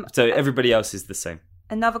so. Everybody else is the same.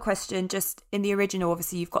 Another question, just in the original,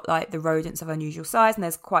 obviously you've got like the rodents of unusual size, and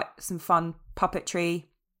there's quite some fun puppetry.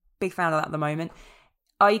 Big fan of that at the moment.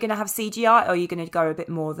 Are you going to have CGI, or are you going to go a bit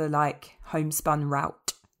more the like homespun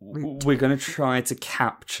route? We're going to try to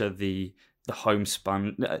capture the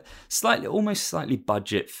homespun, almost slightly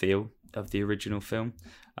budget feel of the original film.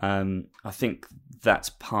 I think that's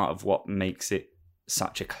part of what makes it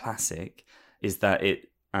such a classic, is that it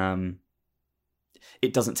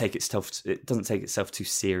doesn't take itself too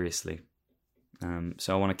seriously.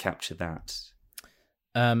 So I want to capture that.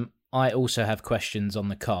 I also have questions on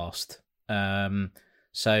the cast.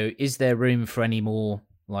 So is there room for any more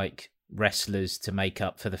like wrestlers to make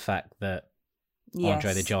up for the fact that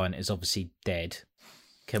Andre the Giant is obviously dead?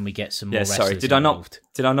 Can we get some more wrestlers involved?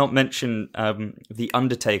 Did I not mention the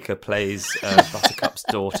Undertaker plays Buttercup's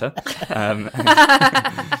daughter?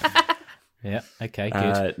 Yeah, okay,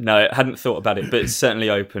 good. No, I hadn't thought about it, but it's certainly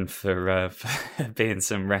open for being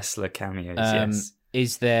some wrestler cameos, yes.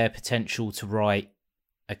 Is there potential to write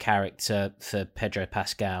a character for Pedro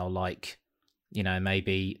Pascal, like, you know,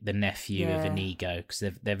 maybe the nephew of Inigo, because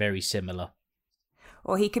they're very similar?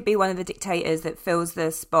 Or he could be one of the dictators that fills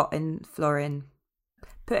the spot in Florin.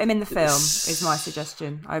 Put him in the film, is my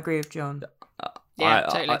suggestion. I agree with John.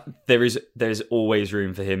 Totally. There's always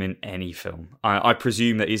room for him in any film. I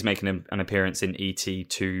presume that he's making an appearance in E.T.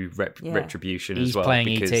 2 Retribution as well. He's playing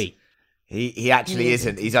E.T. He actually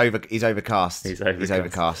isn't. He's overcast. He's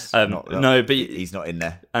overcast. No, but he's not in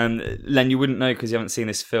there. Len, you wouldn't know because you haven't seen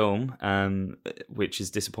this film, which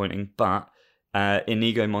is disappointing. But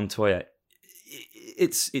Inigo Montoya,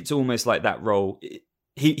 it's almost like that role.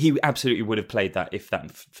 He absolutely would have played that if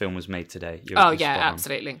that film was made today.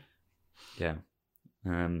 Absolutely. Yeah.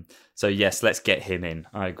 So yes, let's get him in.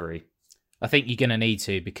 I agree. I think you're going to need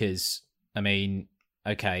to because, I mean,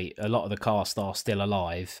 okay, a lot of the cast are still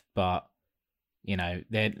alive, but, you know,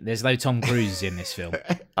 there's no Tom Cruise in this film.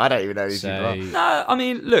 I don't even know who people are. No, I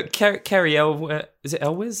mean, look, Carrie Elwes, is it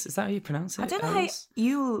Elwes? Is that how you pronounce it? I don't know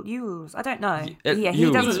Yules. I don't know.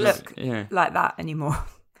 He doesn't look like that anymore.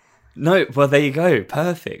 No, well, there you go.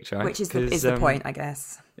 Perfect, right? Which is the point, I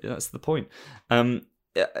guess. That's the point.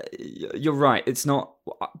 You're right. It's not,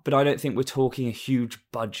 but I don't think we're talking a huge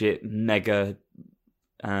budget, mega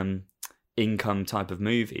income type of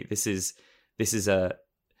movie. It's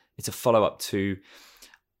a follow up to.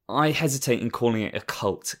 I hesitate in calling it a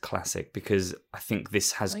cult classic because I think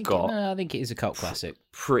this has I think it is a cult classic.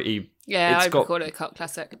 Pretty. Yeah, I would call it a cult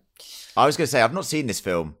classic. I was going to say I've not seen this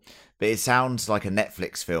film. But it sounds like a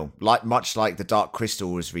Netflix film, much like The Dark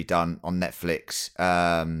Crystal was redone on Netflix,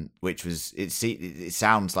 which was it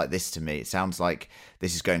sounds like this to me. It sounds like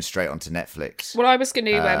this is going straight onto Netflix. Well, I was going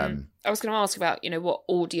to ask about, you know, what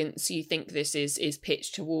audience you think this is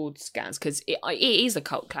pitched towards, Gaz, because it is a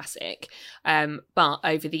cult classic. But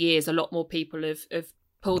over the years, a lot more people have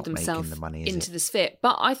pulled themselves into the sphere.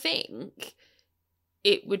 But I think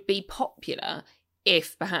it would be popular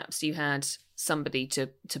if perhaps you had somebody to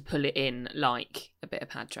pull it in, like a bit of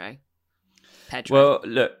Pedro. Well,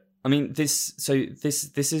 look, I mean, this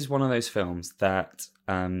is one of those films that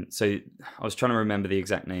so I was trying to remember the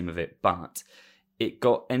exact name of it, but it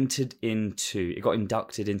got inducted into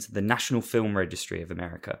the National Film Registry of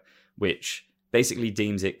America, which basically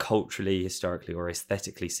deems it culturally, historically, or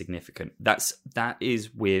aesthetically significant. That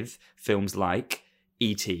is with films like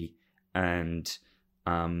E.T. and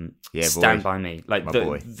Stand By Me, like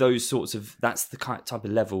those sorts of. That's the type of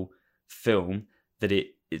level film that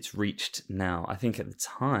it's reached now. I think at the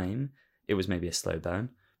time it was maybe a slow burn,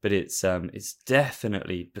 but it's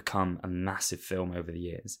definitely become a massive film over the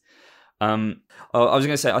years. I was going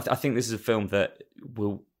to say, I think this is a film that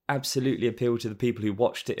will absolutely appeal to the people who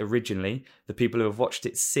watched it originally, the people who have watched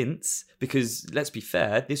it since, because let's be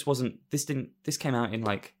fair, this came out in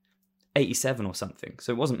like 87 or something,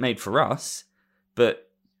 so it wasn't made for us, but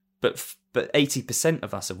 80%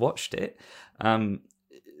 of us have watched it.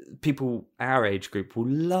 People our age group will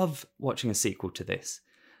love watching a sequel to this,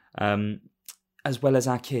 as well as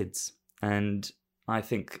our kids, and I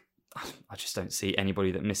think I just don't see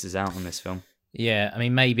anybody that misses out on this film. Yeah, I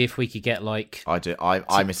mean, maybe if we could get like I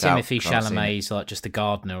miss out. Timothy Chalamet's like just the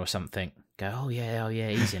gardener or something. Go, oh yeah,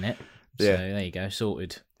 he's in it. Yeah. So there you go,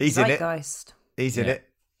 sorted. He's in it. Zeitgeist. He's in it.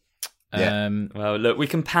 Yeah. Well, look, we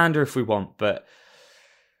can pander if we want, but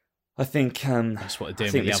I think that's what they're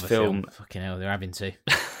doing with the other film. Fucking hell, they're having to.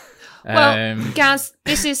 Well, Gaz,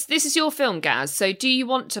 this is your film, Gaz. So, do you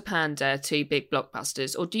want to pander to big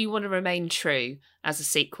blockbusters, or do you want to remain true as a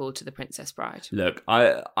sequel to The Princess Bride? Look,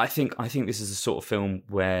 I think this is the sort of film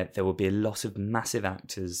where there will be a lot of massive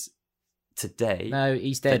actors today. No,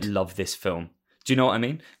 he's dead. That love this film. Do you know what I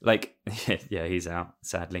mean? Like, yeah, he's out,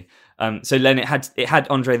 sadly. So Len, it had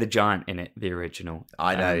Andre the Giant in it, the original.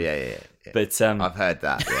 I know, yeah. But I've heard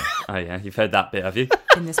that. Yeah. Oh yeah, you've heard that bit, have you?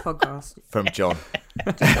 In this podcast. From John.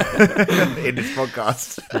 In this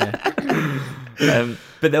podcast. Yeah.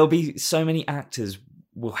 But there'll be so many actors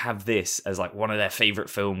will have this as like one of their favourite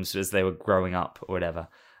films as they were growing up or whatever.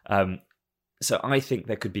 So I think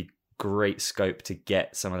there could be great scope to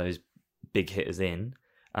get some of those big hitters in.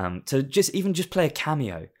 To just play a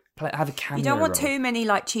cameo, have a cameo. You don't want role. too many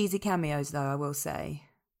like cheesy cameos, though. I will say,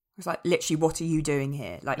 it's like literally, what are you doing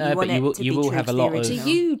here? Like no, you want it to be true have to a the lot original.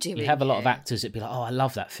 you have a lot of actors that be like, oh, I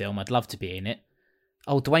love that film. I'd love to be in it.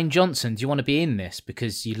 Oh, Dwayne Johnson, do you want to be in this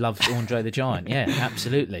because you love Andre the Giant? Yeah,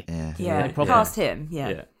 absolutely. Yeah, no problem. Cast him.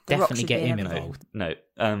 Yeah. Definitely get him involved. No,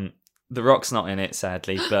 The Rock's not in it,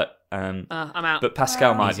 sadly, but I'm out. But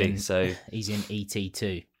Pascal might be. So he's in E.T.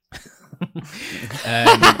 too.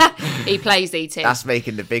 He plays E.T. That's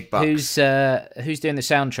making the big bucks. Who's doing the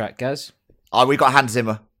soundtrack, Gaz? Oh, we got Hans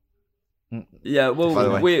Zimmer. Yeah,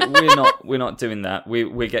 well, we're not doing that.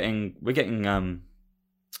 We're getting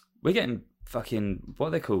fucking what are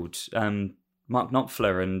they called? Mark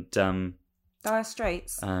Knopfler and Dire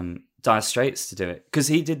Straits. Dire Straits to do it because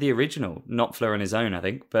he did the original. Knopfler on his own, I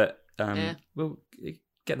think, but we'll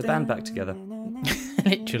get the band back together.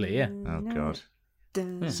 Literally, yeah. Oh god.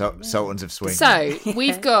 So, Sultans of Swing. So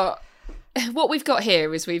we've got we've got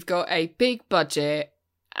a big budget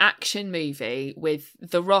action movie with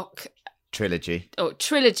The Rock potential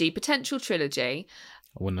trilogy.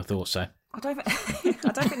 I wouldn't have thought so. I don't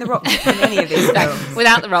think The Rock in any of these films.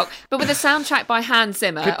 Without The Rock, but with a soundtrack by Hans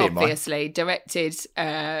Zimmer, obviously directed.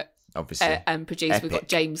 Obviously, and produced. Epic. We've got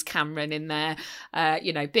James Cameron in there.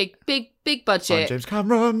 Big budget. James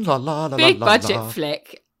Cameron, big budget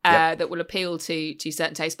flick. That will appeal to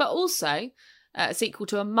certain tastes, but also a sequel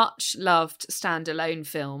to a much loved standalone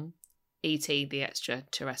film, E.T. the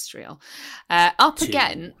Extraterrestrial,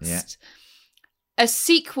 against a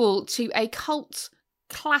sequel to a cult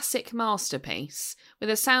classic masterpiece with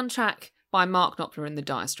a soundtrack by Mark Knopfler and the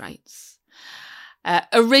Dire Straits,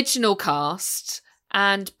 original cast,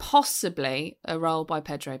 and possibly a role by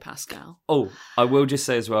Pedro Pascal. Oh, I will just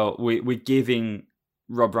say as well, we're giving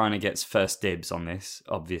Rob Reiner gets first dibs on this,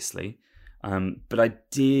 obviously. But I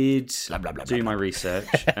did do my research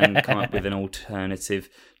and come up with an alternative,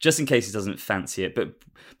 just in case he doesn't fancy it.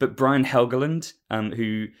 But Brian Helgeland,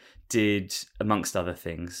 who did, amongst other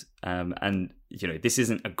things, and this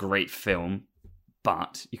isn't a great film,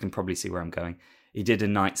 but you can probably see where I'm going. He did A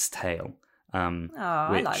Knight's Tale.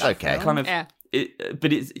 I like that film. Kind of. Yeah.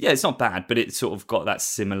 It's not bad, but it's sort of got that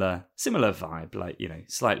similar vibe, like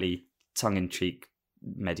slightly tongue-in-cheek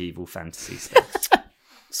medieval fantasy stuff.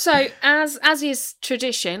 So, as is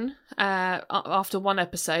tradition, after one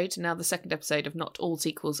episode, now the second episode of Not All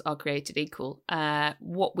Sequels Are Created Equal,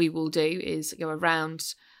 what we will do is go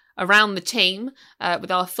around the team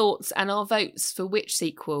with our thoughts and our votes for which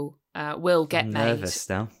sequel will get made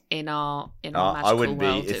in our magical I wouldn't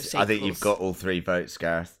world be. of sequels. I think you've got all three votes,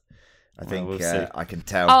 Gareth. I think we'll I can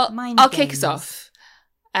tell. I'll kick us off.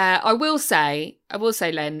 I will say,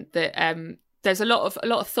 Len, that there's a lot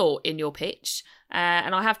of thought in your pitch,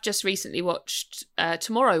 and I have just recently watched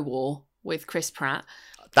Tomorrow War with Chris Pratt.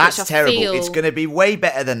 That's terrible. It's going to be way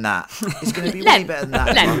better than that. It's going to be way better than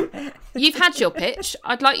that. Len, you've had your pitch.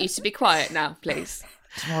 I'd like you to be quiet now, please.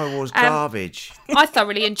 Tomorrow War's garbage. I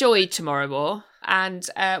thoroughly enjoyed Tomorrow War, and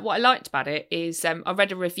what I liked about it is I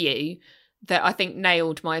read a review that I think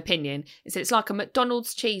nailed my opinion. Is that it's like a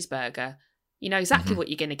McDonald's cheeseburger You know exactly what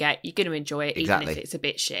you're going to get. You're going to enjoy it, Exactly. even if it's a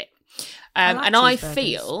bit shit. I like and I cheeseburgers.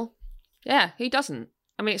 feel, who doesn't?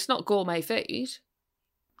 I mean, it's not gourmet food,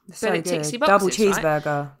 So but it good. ticks your Double boxes, right?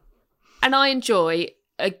 cheeseburger. And I enjoy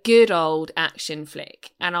a good old action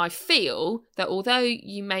flick. And I feel that although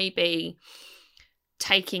you may be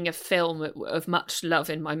taking a film of much love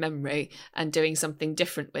in my memory and doing something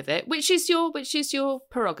different with it, which is your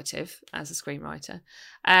prerogative as a screenwriter,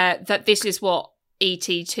 that this is what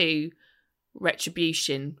ET2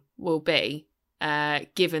 Retribution will be,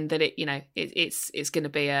 given that it's going to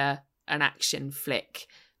be an action flick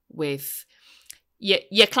with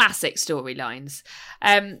your classic storylines.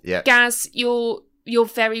 Gaz, your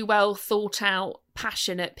very well thought out,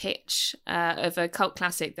 passionate pitch of a cult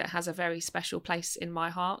classic that has a very special place in my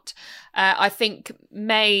heart, I think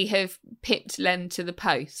may have pipped Len to the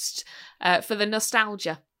post for the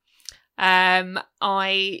nostalgia.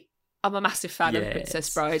 I'm a massive fan of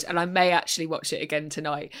Princess Bride, and I may actually watch it again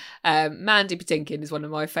tonight. Mandy Patinkin is one of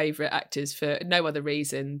my favourite actors for no other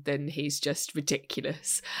reason than he's just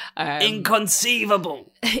ridiculous.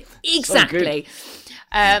 Inconceivable. Exactly.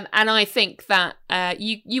 And I think that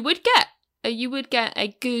you would get a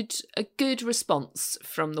good response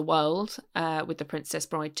from the world with The Princess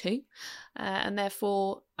Bride 2. And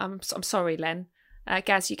therefore, I'm sorry, Len.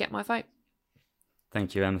 Gaz, you get my vote.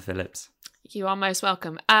 Thank you, Emma Phillips. You are most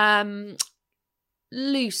welcome.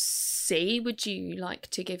 Lucy, would you like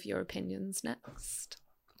to give your opinions next?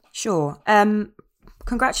 Sure.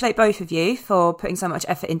 Congratulate both of you for putting so much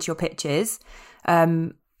effort into your pitches.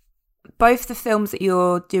 Both the films that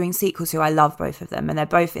you're doing sequels to, I love both of them, and they're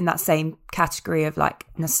both in that same category of like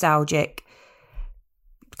nostalgic,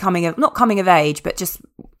 not coming of age, but just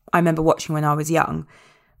I remember watching when I was young.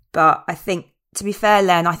 But I think, to be fair,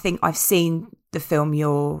 Len, I think I've seen the film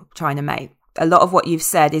you're trying to make. A lot of what you've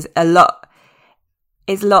said is a lot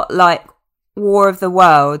like War of the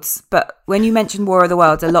Worlds, but when you mentioned War of the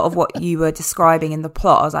Worlds, a lot of what you were describing in the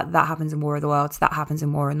plot, I was like, that happens in War of the Worlds, that happens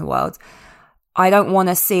in War in the Worlds. I don't want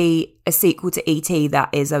to see a sequel to E.T. that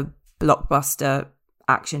is a blockbuster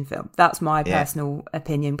action film. That's my personal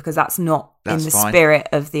opinion, because that's in the spirit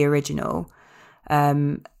of the original.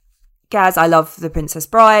 Gaz, I love The Princess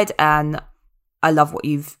Bride, and I love what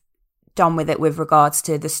you've done with it with regards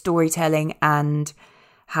to the storytelling and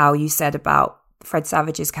how you said about Fred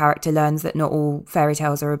Savage's character learns that not all fairy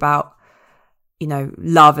tales are about,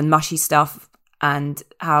 love and mushy stuff, and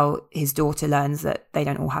how his daughter learns that they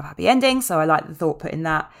don't all have happy endings. So I like the thought put in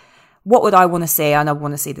that. What would I want to see? And I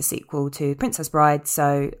want to see the sequel to Princess Bride,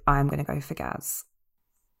 so I'm going to go for Gaz.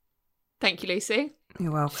 Thank you, Lucy.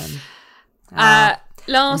 You're welcome.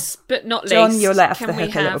 Last but not least, John, you're let off can the we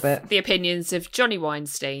hook a little have bit. the opinions of Johnny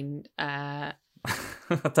Weinstein?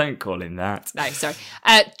 Don't call him that. No, sorry.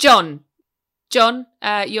 John,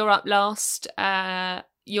 you're up last.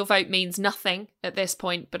 Your vote means nothing at this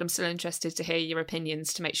point, but I'm still interested to hear your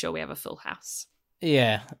opinions to make sure we have a full house.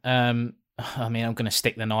 Yeah. I mean, I'm going to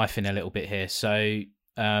stick the knife in a little bit here. So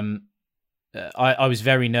I was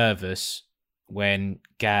very nervous when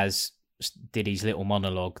Gaz did his little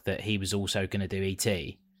monologue that he was also going to do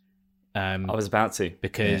E.T. I was about to.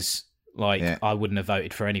 Because, I wouldn't have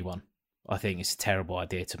voted for anyone. I think it's a terrible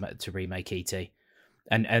idea to remake E.T.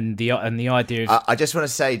 And the idea of... I just want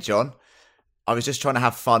to say, John, I was just trying to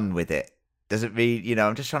have fun with it. Does it mean,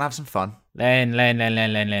 I'm just trying to have some fun.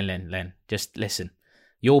 Len. Just listen.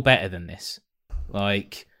 You're better than this.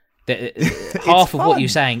 Half of what you're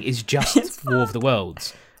saying is just War of the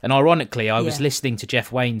Worlds. And ironically, I was listening to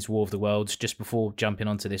Jeff Wayne's War of the Worlds just before jumping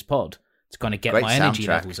onto this pod to kind of get my energy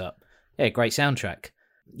levels up. Yeah, great soundtrack.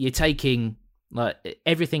 You're taking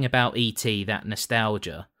everything about E.T., that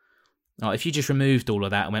nostalgia. If you just removed all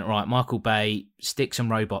of that and went, right, Michael Bay, stick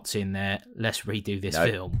some robots in there, let's redo this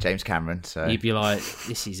film. James Cameron. So you'd be like,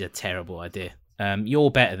 this is a terrible idea.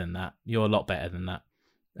 You're better than that. You're a lot better than that.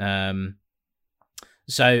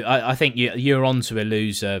 So I think you're onto a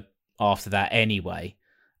loser after that anyway.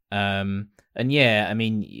 And yeah, I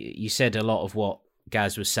mean, you said a lot of what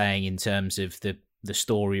Gaz was saying in terms of the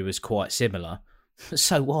story was quite similar.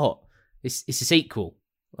 So what? It's a sequel.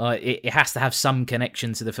 It has to have some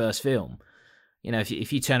connection to the first film.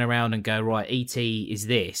 If you turn around and go, right, E.T. is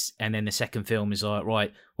this, and then the second film is like,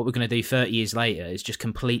 right, what we're going to do 30 years later is just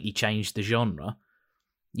completely change the genre,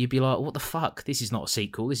 you'd be like, what the fuck? This is not a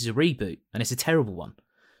sequel. This is a reboot, and it's a terrible one.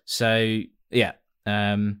 So, yeah.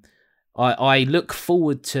 I look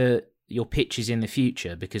forward to your pitches in the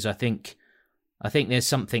future, because I think there's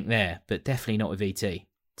something there, but definitely not with E.T.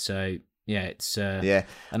 So... yeah, it's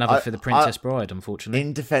another for The Princess Bride, unfortunately.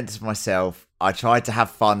 In defense of myself, I tried to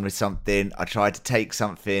have fun with something. I tried to take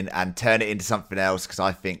something and turn it into something else, because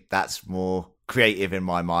I think that's more creative in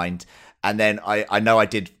my mind. And then I know I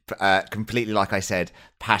did completely, like I said,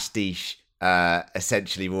 pastiche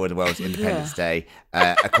essentially War of the Worlds, Independence Day,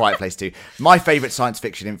 A Quiet Place 2. My favourite science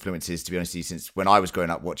fiction influences, to be honest with you, since when I was growing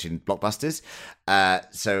up watching blockbusters.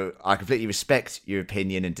 So I completely respect your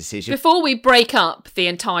opinion and decision. Before we break up the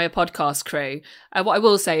entire podcast crew, what I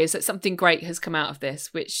will say is that something great has come out of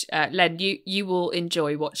this, which, Len, you will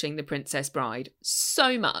enjoy watching The Princess Bride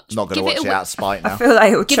so much. Not going to watch it out of spite now. I feel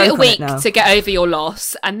like give it a week to get over your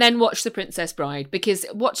loss and then watch The Princess Bride, because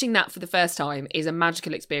watching that for the first time is a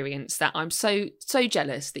magical experience that I'm so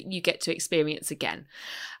jealous that you get to experience again.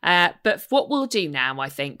 But what we'll do now, I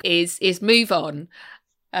think, is move on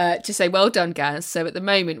to say well done, Gaz. So at the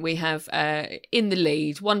moment we have in the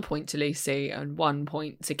lead 1 point to Lucy and 1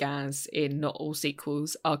 point to Gaz in Not All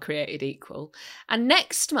Sequels Are Created Equal. And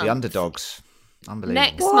next month, the underdogs. Unbelievable.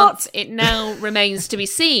 Next month, it now remains to be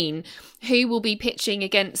seen who will be pitching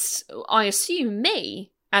against, I assume,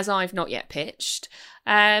 me, as I've not yet pitched.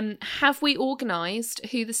 Have we organised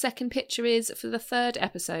who the second pitcher is for the third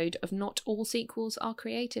episode of Not All Sequels Are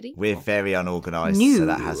Created Equal? We're very unorganised, so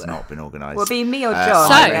that has not been organised. Will it be me or John?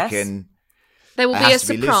 So, I reckon there will be a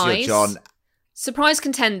surprise. John. Surprise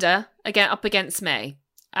contender up against me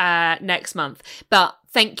next month. But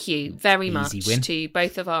thank you very much to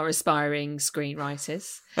both of our aspiring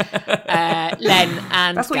screenwriters, Len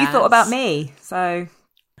and that's what Gaz. you thought about me, so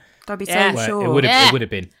don't be so sure. It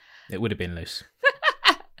would have been loose.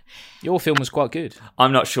 Your film was quite good.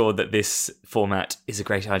 I'm not sure that this format is a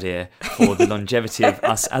great idea for the longevity of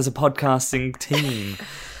us as a podcasting team.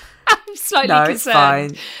 I'm slightly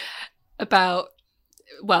concerned about,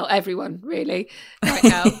 well, everyone, really, right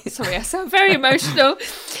now. Sorry, I sound very emotional.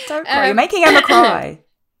 Don't cry. You're making Emma cry.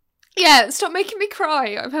 Yeah, stop making me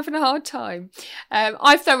cry. I'm having a hard time.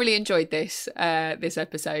 I've thoroughly enjoyed this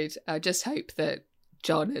episode. I just hope that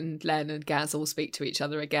John and Len and Gaz all speak to each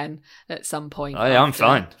other again at some point. Oh, yeah, I'm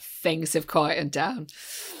fine. Things have quietened down.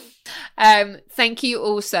 Thank you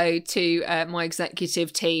also to my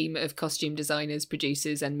executive team of costume designers,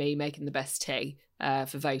 producers, and me making the best tea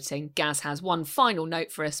for voting. Gaz has one final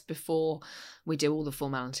note for us before we do all the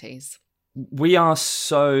formalities. We are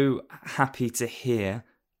so happy to hear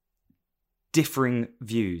differing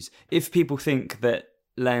views. If people think that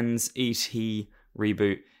Len's E.T.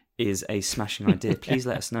 reboot is a smashing idea, please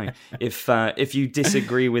let us know. If you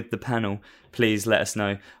disagree with the panel, please let us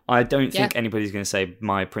know. I don't think anybody's going to say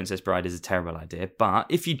My Princess Bride is a terrible idea, but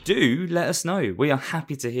if you do, let us know. We are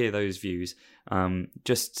happy to hear those views.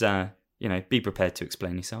 Just be prepared to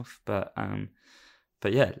explain yourself. But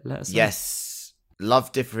yeah, let us know. Yes,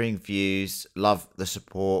 love differing views. Love the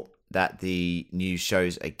support that the new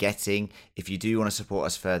shows are getting. If you do want to support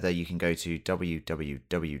us further, you can go to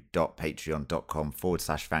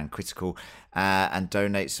www.patreon.com/fancritical and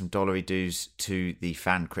donate some dollary dues to the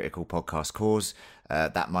Fan Critical podcast cause.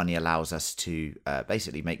 That money allows us to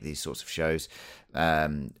basically make these sorts of shows,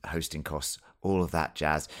 hosting costs, all of that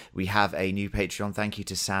jazz. We have a new Patreon. Thank you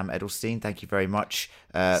to Sam Edelstein. Thank you very much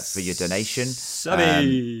for your donation.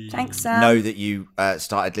 Thanks, Sam. Know that you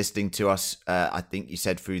started listening to us, I think you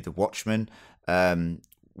said through the Watchmen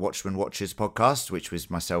Watchers podcast, which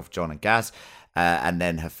was myself, John and Gaz, and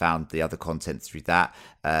then have found the other content through that.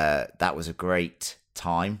 That was a great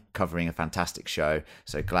time covering a fantastic show,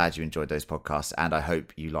 so glad you enjoyed those podcasts, and I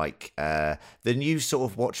hope you like the new sort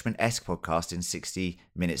of Watchmen-esque podcast in 60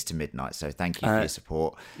 minutes to midnight. So thank you for your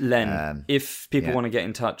support, Len. If people want to get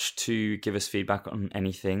in touch to give us feedback on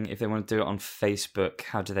anything, if they want to do it on Facebook,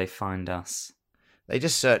 how do they find us? They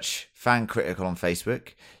just search Fan Critical on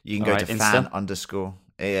Facebook. You can go to fan_critical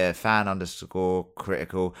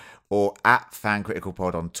or at Fan Critical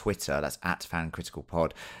Pod on Twitter. That's at Fan Critical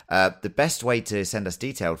Pod. The best way to send us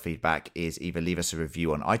detailed feedback is either leave us a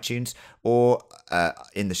review on iTunes or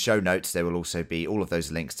in the show notes there will also be all of those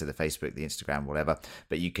links to the Facebook, the Instagram, whatever.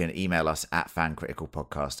 But you can email us at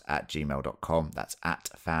fancriticalpodcast@gmail.com. That's at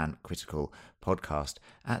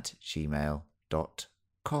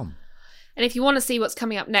fancriticalpodcast@gmail.com. And if you want to see what's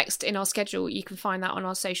coming up next in our schedule, you can find that on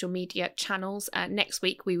our social media channels. Next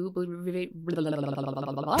week, we will be...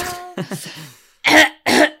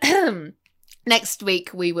 Next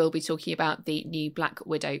week, we will be talking about the new Black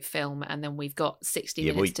Widow film. And then we've got 60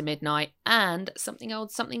 minutes to midnight and something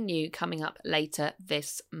old, something new coming up later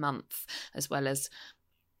this month, as well as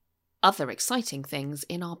other exciting things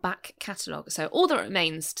in our back catalogue. So all that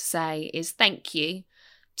remains to say is thank you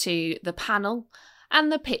to the panel and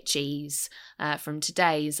the pitchies from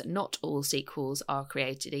today's Not All Sequels Are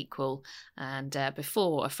Created Equal. And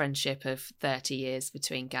before a friendship of 30 years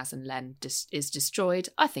between Gaz and Len is destroyed,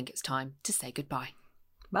 I think it's time to say goodbye.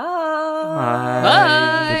 Bye.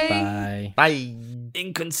 Bye. Goodbye. Bye.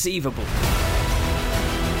 Inconceivable.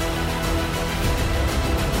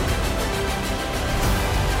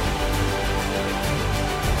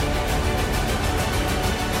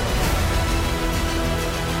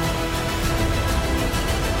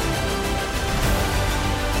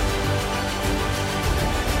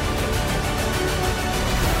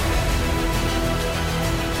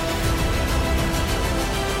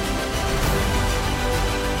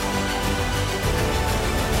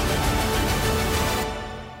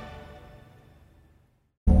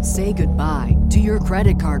 Say goodbye to your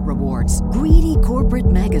credit card rewards. Greedy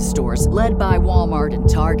corporate mega stores, led by Walmart and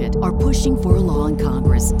Target, are pushing for a law in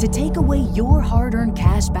Congress to take away your hard-earned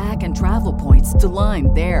cash back and travel points to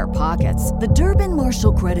line their pockets. The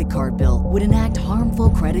Durbin-Marshall credit card bill would enact harmful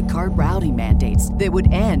credit card routing mandates that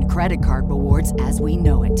would end credit card rewards as we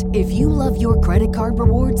know it. If you love your credit card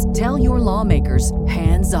rewards, tell your lawmakers,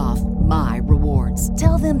 hands off my rewards.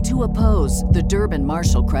 Tell them to oppose the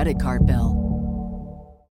Durbin-Marshall credit card bill.